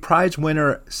Mercury Prize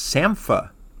winner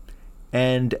Sampha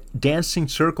and Dancing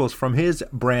Circles from his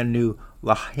brand new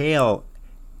La Hale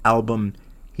album.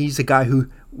 He's a guy who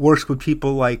works with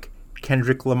people like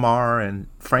Kendrick Lamar and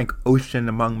Frank Ocean,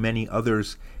 among many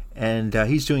others, and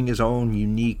he's doing his own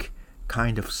unique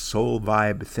kind of soul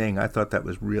vibe thing. I thought that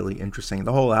was really interesting.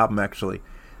 The whole album actually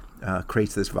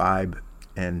creates this vibe,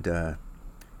 and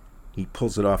he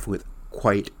pulls it off with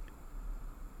quite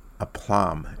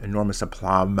aplomb, enormous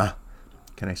aplomb.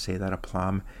 Can I say that,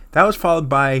 aplomb? That was followed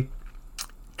by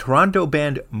Toronto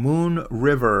band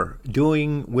Moonriivr,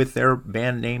 doing with their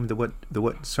band name the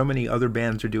what so many other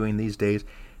bands are doing these days.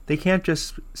 They can't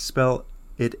just spell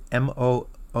it Moonriver.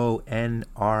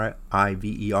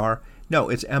 No,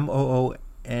 it's Moonriivr.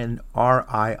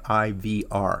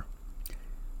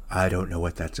 I don't know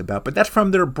what that's about, but that's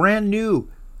from their brand new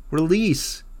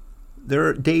release,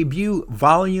 their debut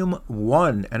Volume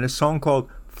 1, and a song called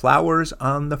Flowers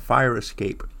on the Fire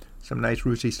Escape. Some nice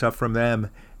rootsy stuff from them.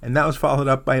 And that was followed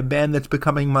up by a band that's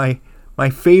becoming my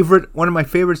favorite, one of my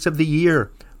favorites of the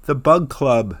year, The Bug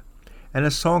Club, and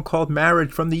a song called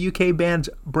Marriage from the UK band's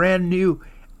brand new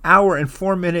hour and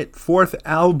 4-minute fourth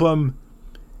album.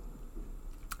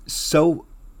 So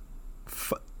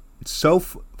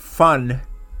fun,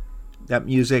 that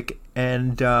music.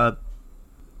 And the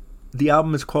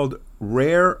album is called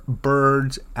Rare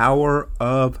Birds Hour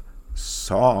of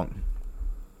Song.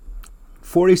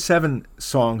 47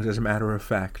 songs, as a matter of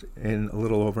fact, in a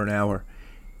little over an hour.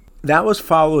 That was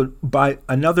followed by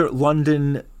another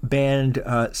London band,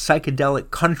 psychedelic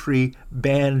country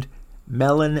band,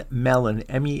 Melin, Melyn,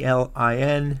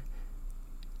 Melin,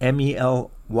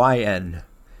 Melyn,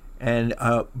 and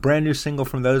a brand new single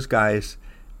from those guys,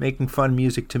 making fun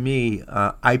music to me,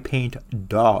 I Paint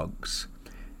Dogs.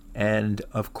 And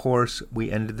of course, we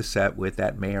ended the set with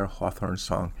that Mayor Hawthorne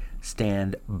song,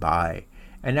 Stand By.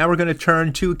 And now we're going to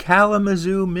turn to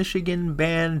Kalamazoo, Michigan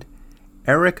band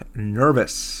Eric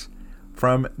Nervous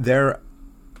from their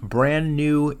brand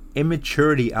new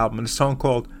Immaturity album, a song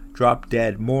called Drop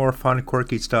Dead. More fun,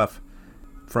 quirky stuff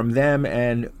from them,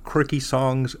 and quirky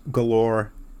songs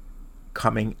galore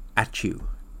coming at you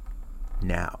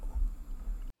now.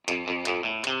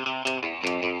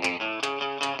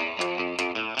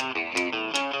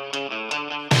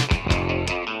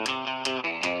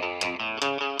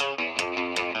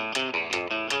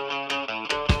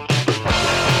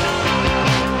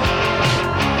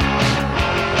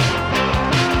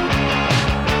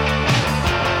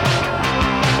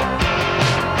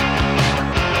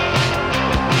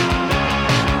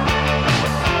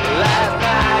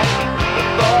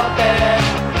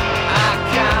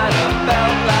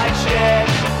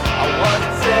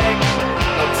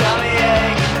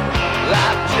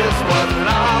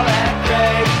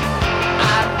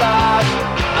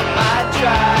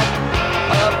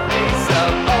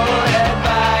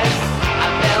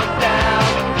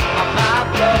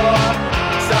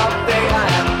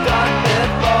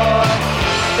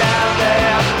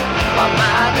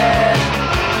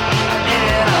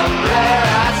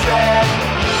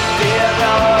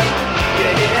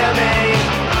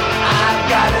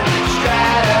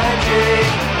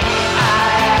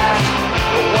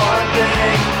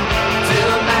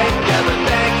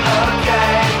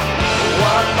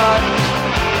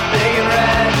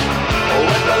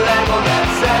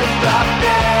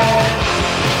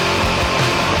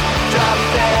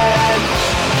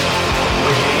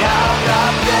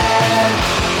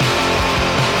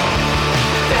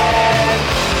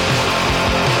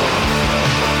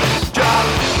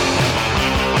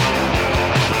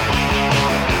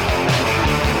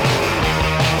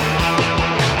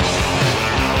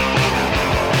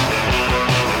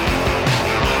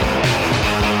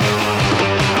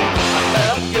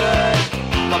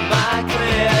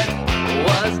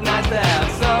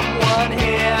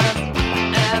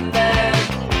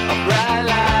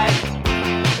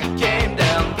 Came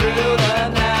down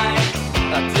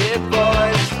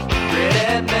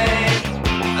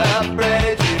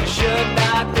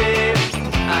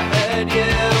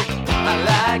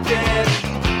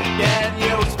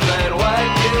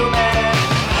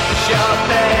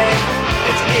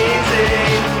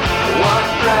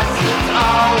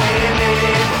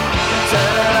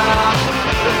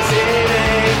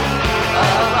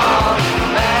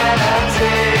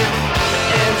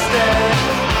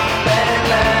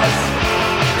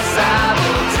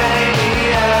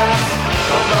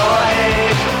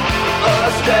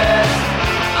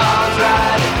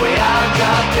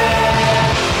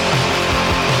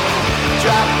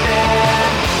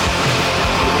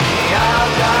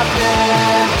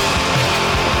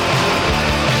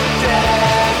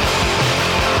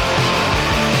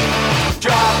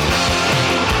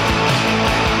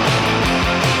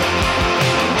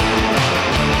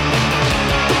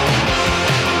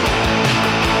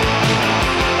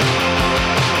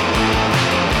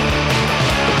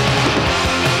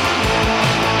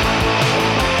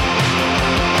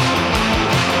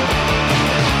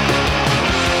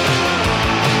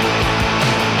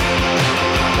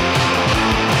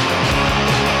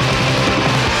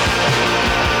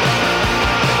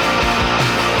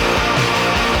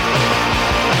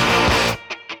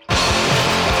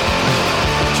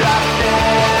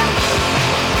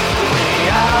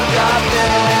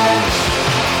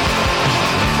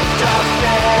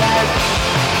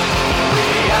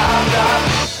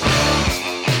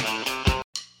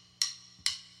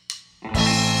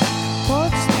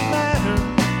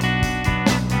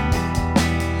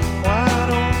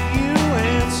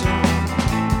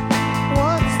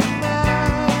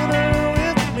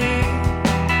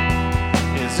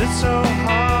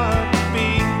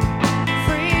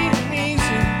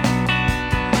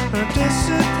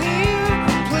disappear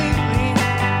completely.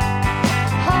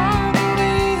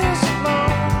 Hardly as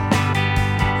long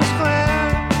as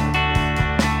glad.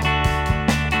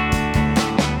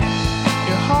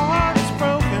 Your heart is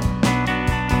broken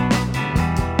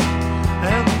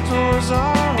and the doors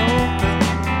are open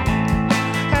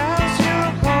as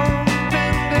you're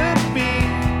hoping to be.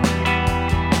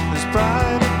 There's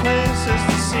brighter places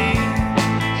to see.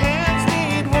 Hands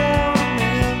need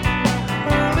warming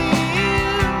early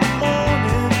in the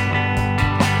morning.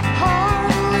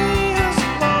 Hardly as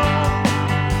long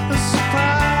as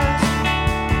surprise.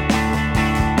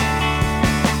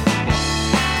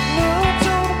 No,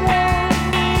 don't warn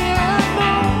me, I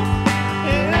know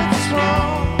it's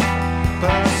wrong, but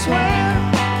I swear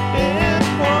it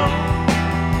won't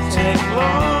take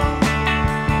long.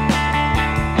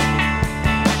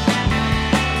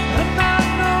 And I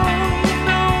know you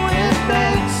know it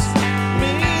makes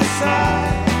me sigh.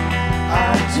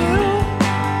 I do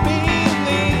believe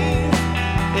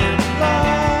in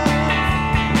love.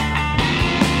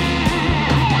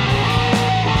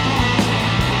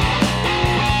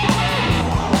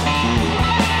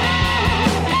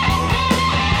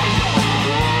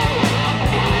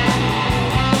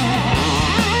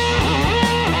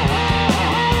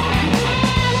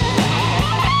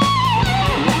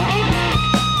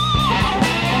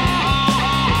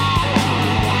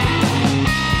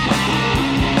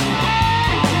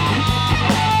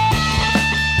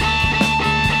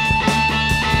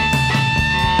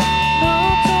 No,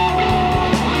 don't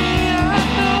warn me, I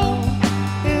know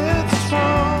it's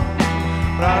wrong,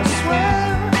 but I swear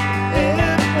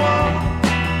it won't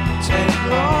take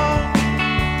long.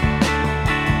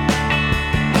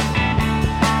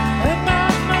 And I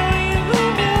know you know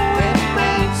it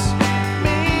makes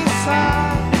me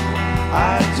sigh. I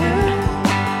do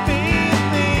believe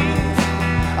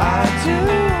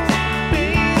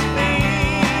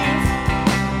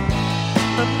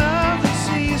another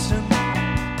season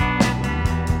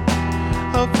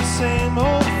of the same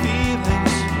old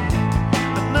feelings,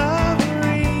 another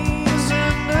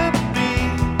reason to be.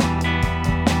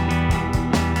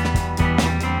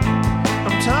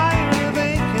 I'm tired of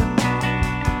aching.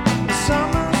 The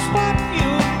summer's what you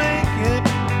make it,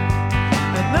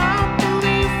 and I'll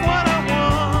believe what I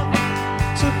want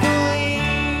to believe.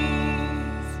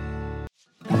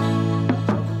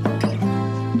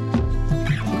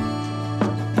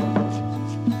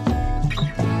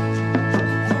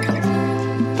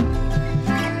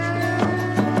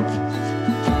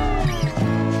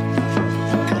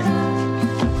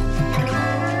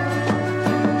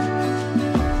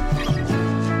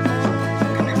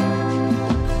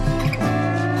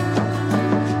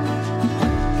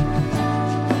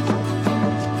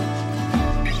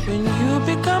 When you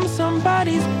become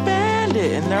somebody's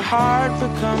bandit and their heart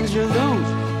becomes your loot,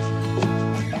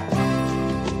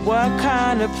 what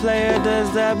kind of player does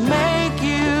that make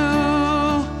you?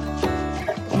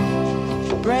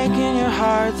 Breaking your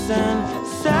hearts and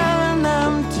selling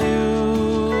them too.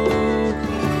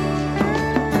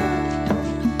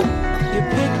 You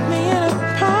picked me in a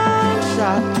pawn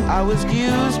shop. I was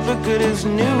used but good as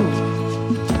new.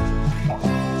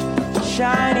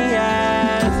 Shiny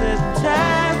as a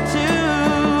tattoo,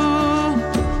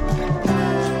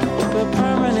 but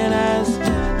permanent as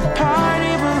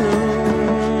party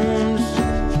balloons.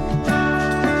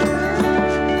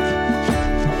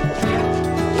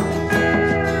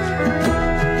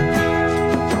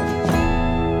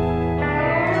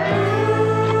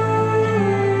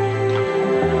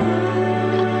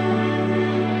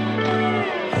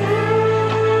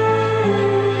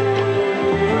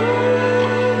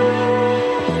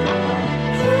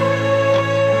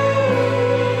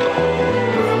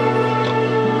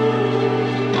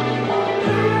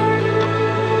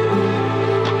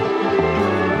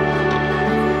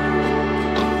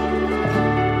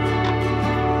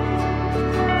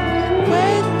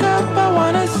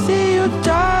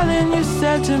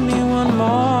 To me one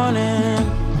morning,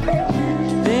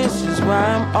 this is why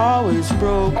I'm always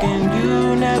broken.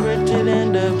 You never did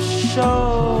end up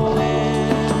showing.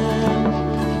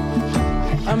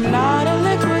 I'm not a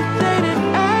liquidated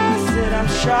acid, I'm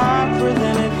sharper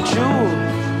than a jewel.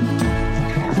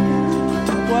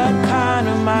 What kind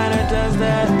of miner does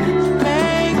that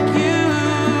make you?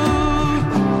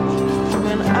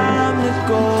 When I'm the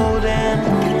gold and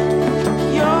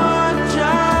you're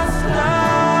just a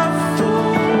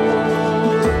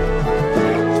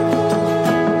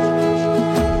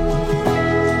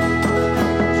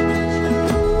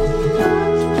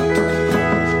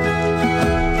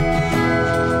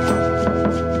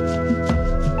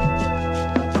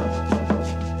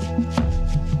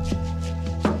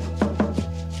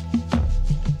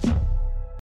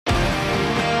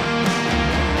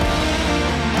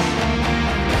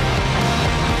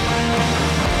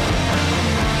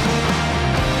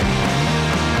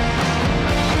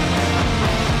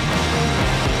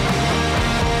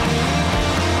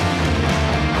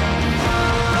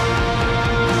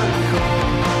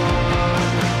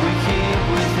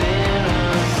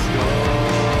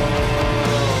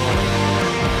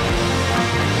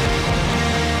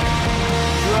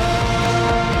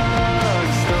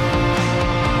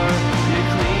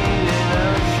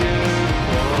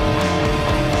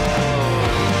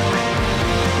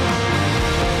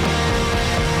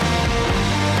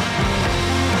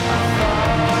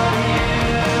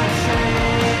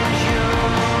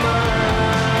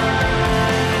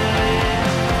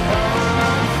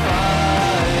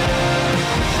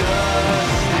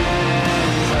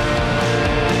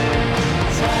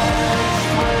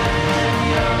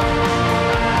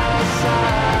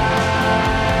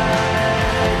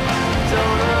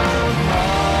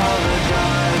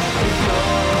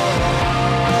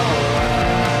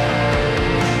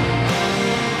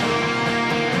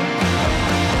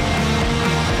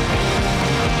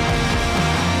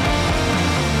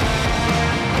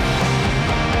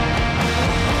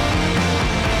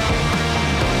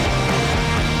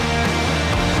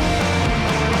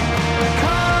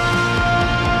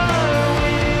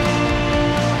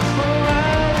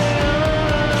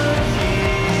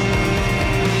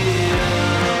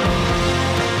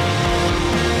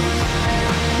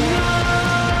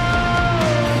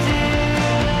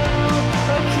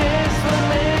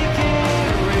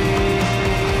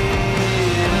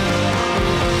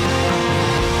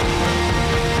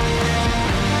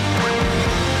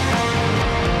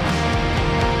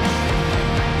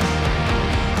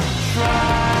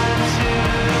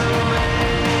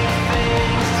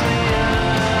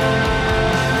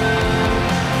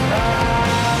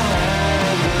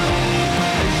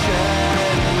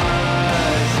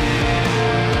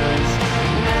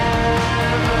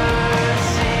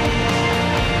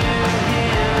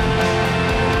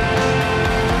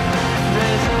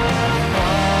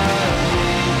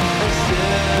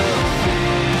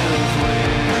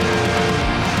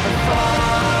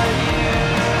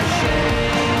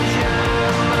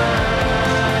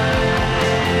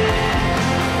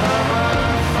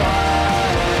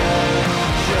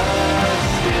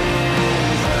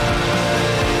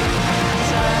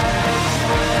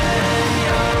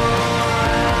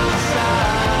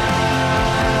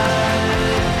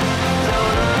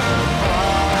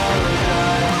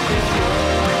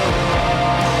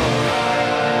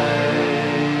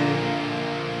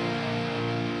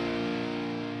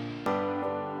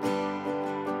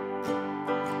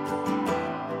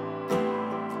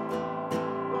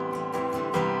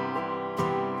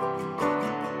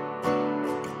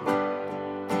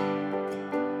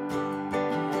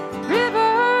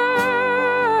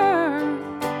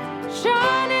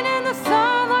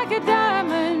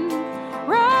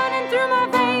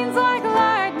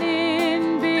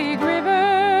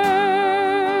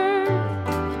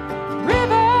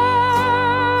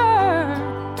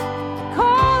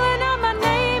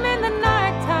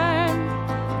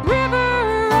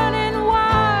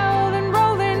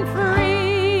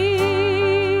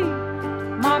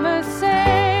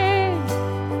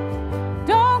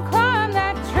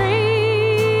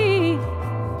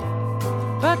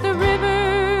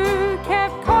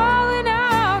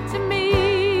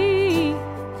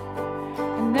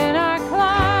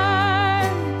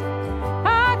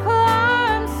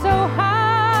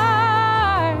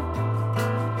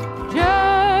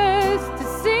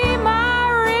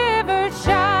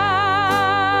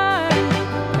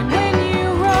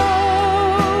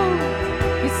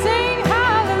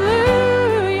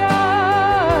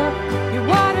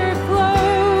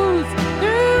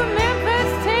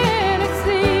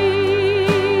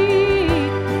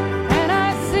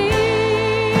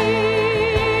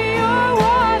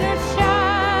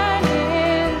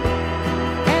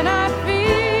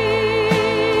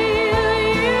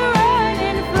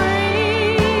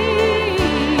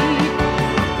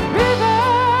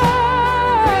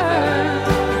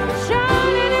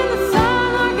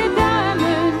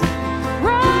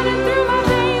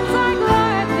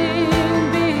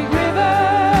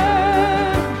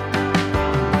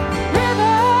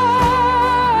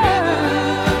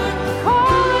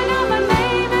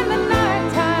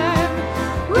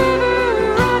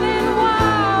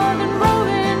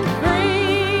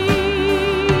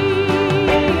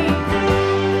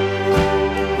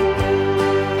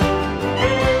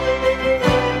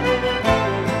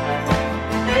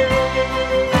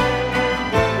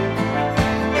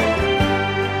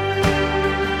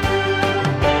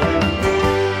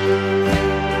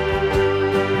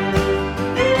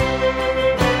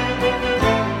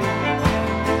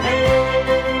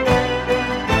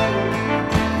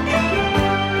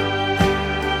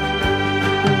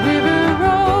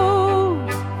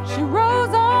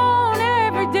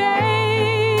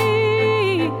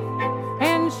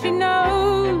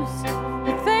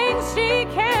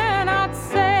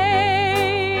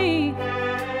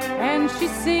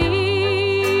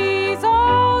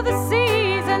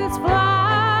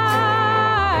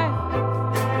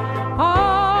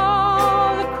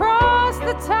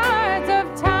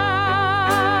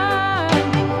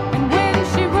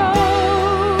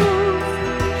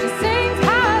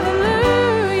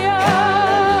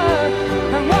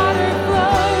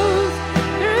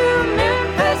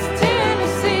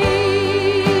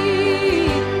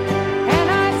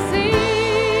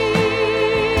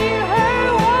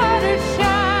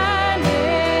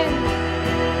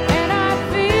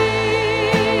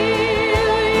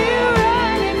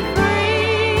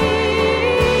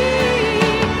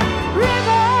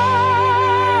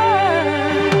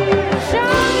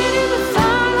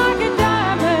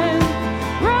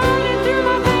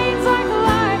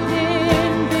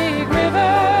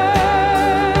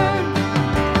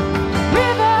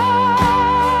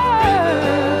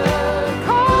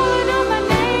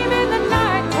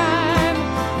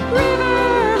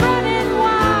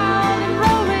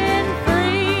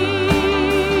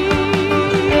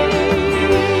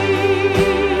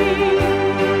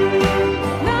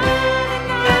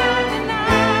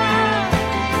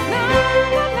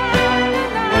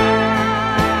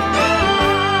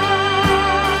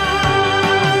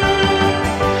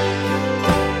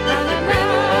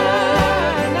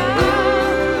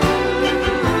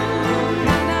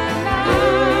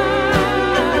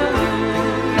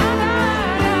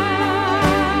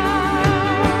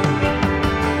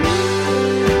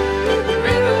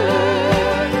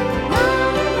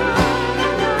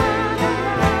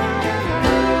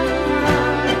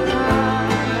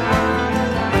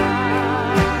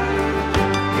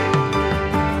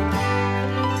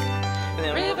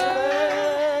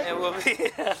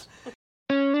Yeah.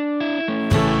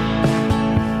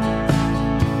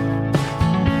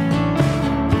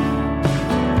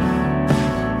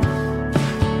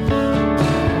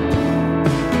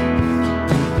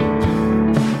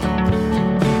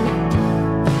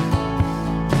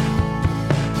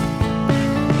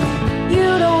 You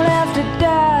don't have to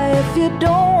die if you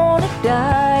don't wanna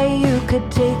die. You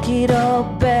could take it all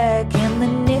back in the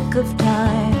nick of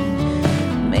time.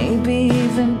 Maybe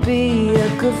even be a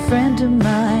good friend of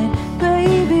mine,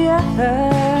 baby.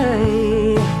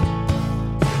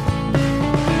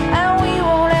 And we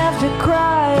won't have to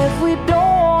cry if we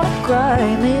don't wanna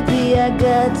cry. Maybe I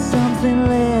got something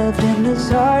left in this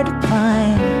heart of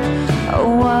pine. A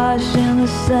wash in the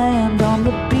sand on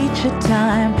the beach of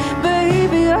time,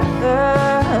 baby.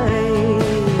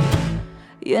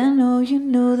 You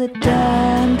know that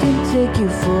time can take you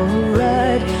for a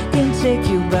ride, can take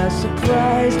you by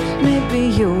surprise. Maybe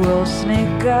you're all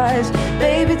snake eyes,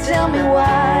 baby. Tell me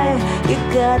why you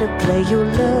gotta play your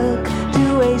luck.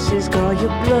 Do aces call your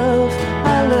bluff?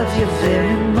 I love you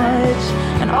very much,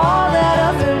 and all that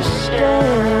other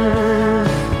stuff.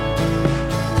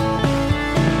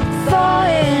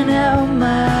 Thawing out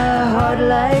my heart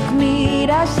like meat.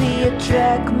 I see your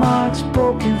track marks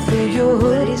poking through your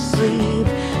hoodie sleeve.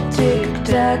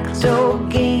 Tic-tac-toe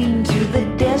game to the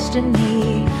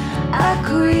destiny I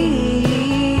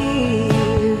grieve.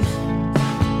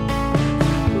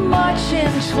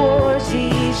 Marching towards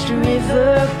East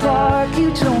River Park.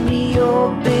 You told me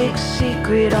your big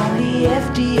secret on the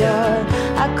FDR.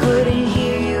 I couldn't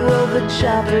hear you over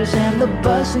choppers and the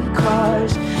buzzing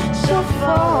cars so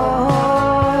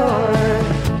far.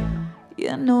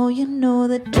 You know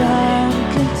that time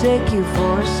can take you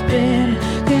for a spin,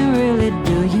 can really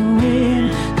do you in,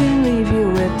 can leave you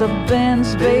with the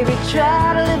bends. Baby,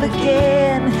 try to live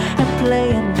again and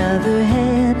play another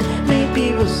hand.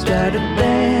 Maybe we'll start a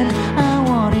band. I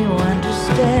want you to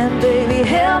understand, baby,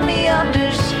 help me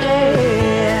understand.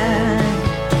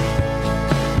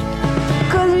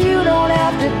 'Cause you don't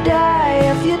have to die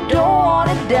if you don't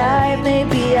wanna die.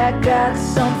 Maybe I got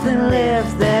something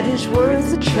left that is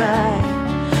worth a try,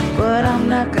 but I'm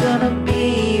not gonna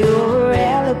be your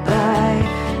alibi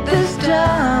this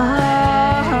time.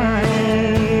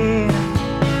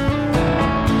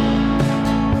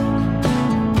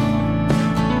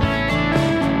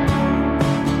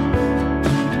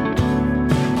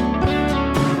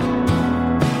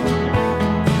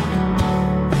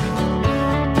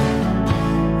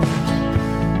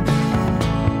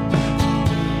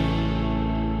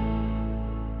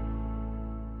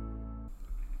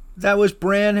 That was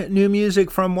brand new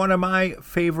music from one of my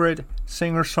favorite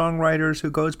singer-songwriters who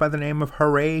goes by the name of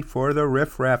Hurray for the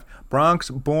Riff Raff.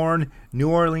 Bronx-born, New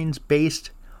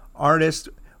Orleans-based artist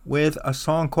with a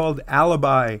song called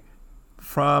ALIBI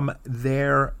from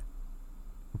their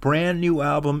brand new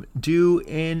album due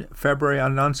in February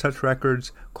on Nonesuch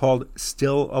Records called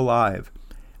Still Alive.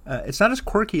 It's not as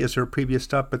quirky as her previous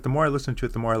stuff, but the more I listen to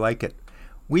it, the more I like it.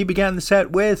 We began the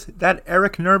set with that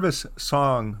Eric Nervous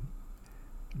song,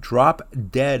 Drop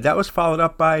Dead. That was followed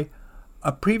up by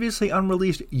a previously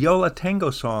unreleased Yola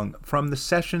Tengo song from the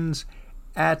sessions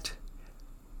at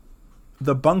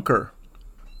The Bunker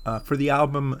for the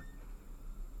album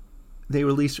they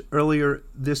released earlier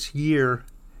this year,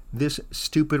 This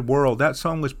Stupid World. That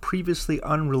song was previously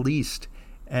unreleased,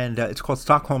 and it's called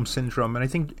Stockholm Syndrome, and I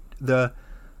think the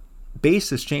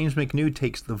bassist James McNew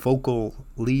takes the vocal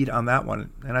lead on that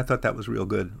one, and I thought that was real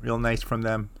good, real nice from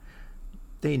them.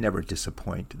 They never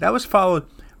disappoint. That was followed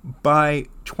by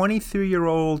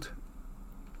 23-year-old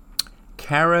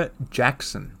Kara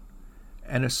Jackson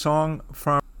and a song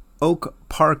from Oak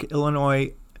Park,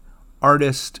 Illinois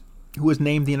artist who was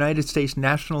named the United States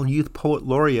National Youth Poet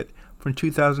Laureate from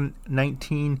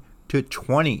 2019 to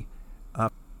 20.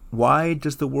 Why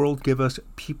Does the World Give Us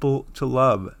People to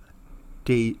Love?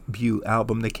 Debut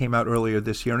album that came out earlier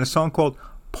this year, and a song called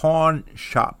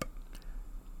PAWNSHOP.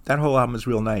 That whole album is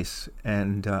real nice,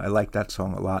 and I like that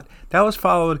song a lot. That was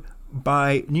followed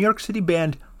by New York City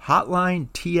band Hotline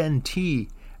TNT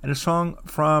and a song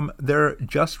from their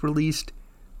just-released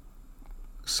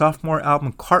sophomore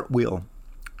album Cartwheel,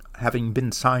 having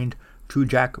been signed to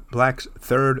Jack Black's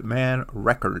Third Man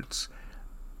Records.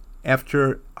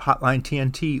 After Hotline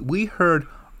TNT, we heard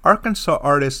Arkansas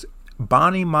artist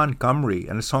Bonnie Montgomery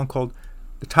and a song called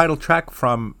the title track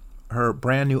from her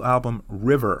brand new album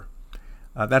River.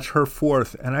 That's her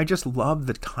fourth, and I just love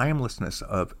the timelessness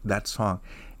of that song.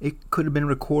 It could have been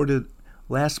recorded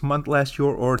last month, last year,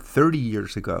 or 30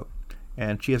 years ago,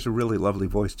 and she has a really lovely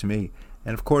voice to me.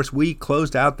 And of course, we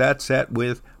closed out that set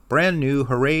with brand new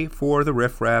Hurray for the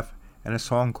Riff Raff and a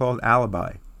song called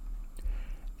ALIBI.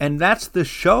 And that's the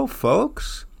show,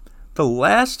 folks. The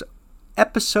last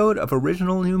episode of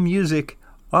Original New Music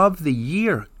of the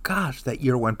year. Gosh, that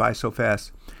year went by so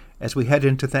fast. As we head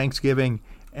into Thanksgiving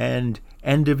and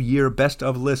end of year best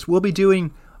of lists, we'll be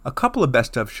doing a couple of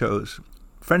best of shows.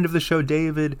 Friend of the show,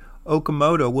 David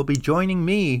Okamoto, will be joining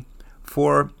me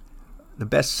for the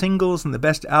best singles and the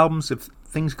best albums if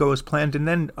things go as planned, and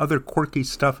then other quirky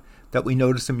stuff that we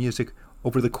notice in music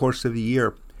over the course of the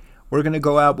year. We're going to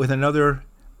go out with another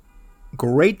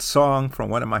great song from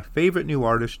one of my favorite new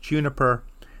artists, Juniper.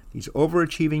 These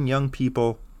overachieving young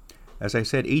people, as I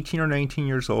said, 18 or 19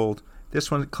 years old. This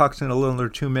one clocks in a little under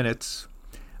 2 minutes.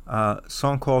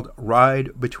 Song called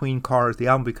Ride Between Cars. The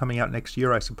album will be coming out next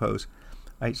year, I suppose.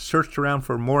 I searched around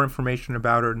for more information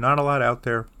about her. Not a lot out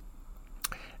there,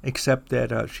 except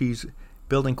that she's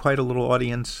building quite a little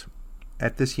audience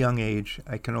at this young age.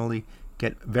 I can only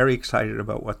get very excited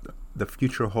about what the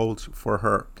future holds for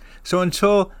her. So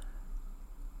until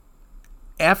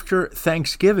after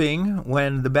Thanksgiving,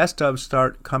 when the best ofs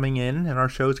start coming in and our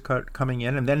shows start coming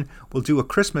in, and then we'll do a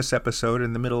Christmas episode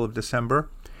in the middle of December.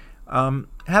 Have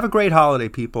a great holiday,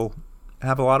 people.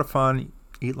 Have a lot of fun.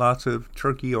 Eat lots of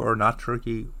turkey or not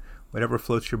turkey, whatever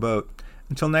floats your boat.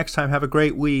 Until next time, have a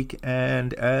great week.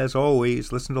 And as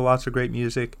always, listen to lots of great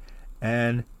music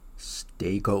and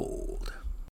stay gold.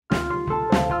 She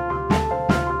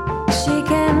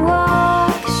can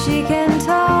walk, she can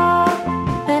talk,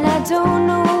 and I don't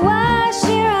know why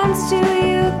she runs to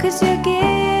you, 'cause you're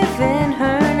giving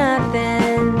her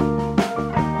nothing.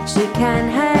 She can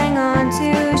hang on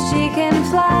to, she can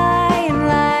fly and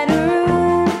light a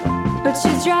room, but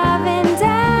she's driving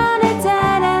down a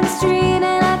dead-end street,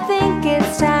 and I think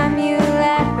it's time you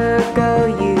let her go.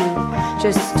 You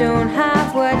just don't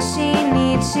have what she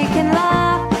needs. She can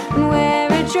laugh and wear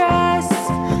a dress,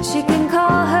 she can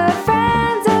call her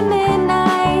friends at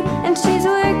midnight, and she's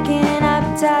working up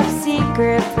top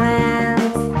secret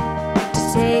plans to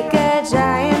take a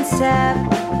giant step.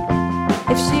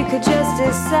 If she could just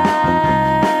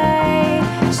decide,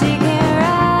 she can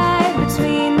ride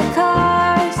between the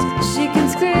cars, she can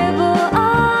scribble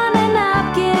on a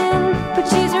napkin, but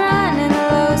she's running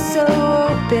low, so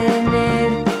open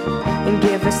it and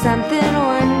give her something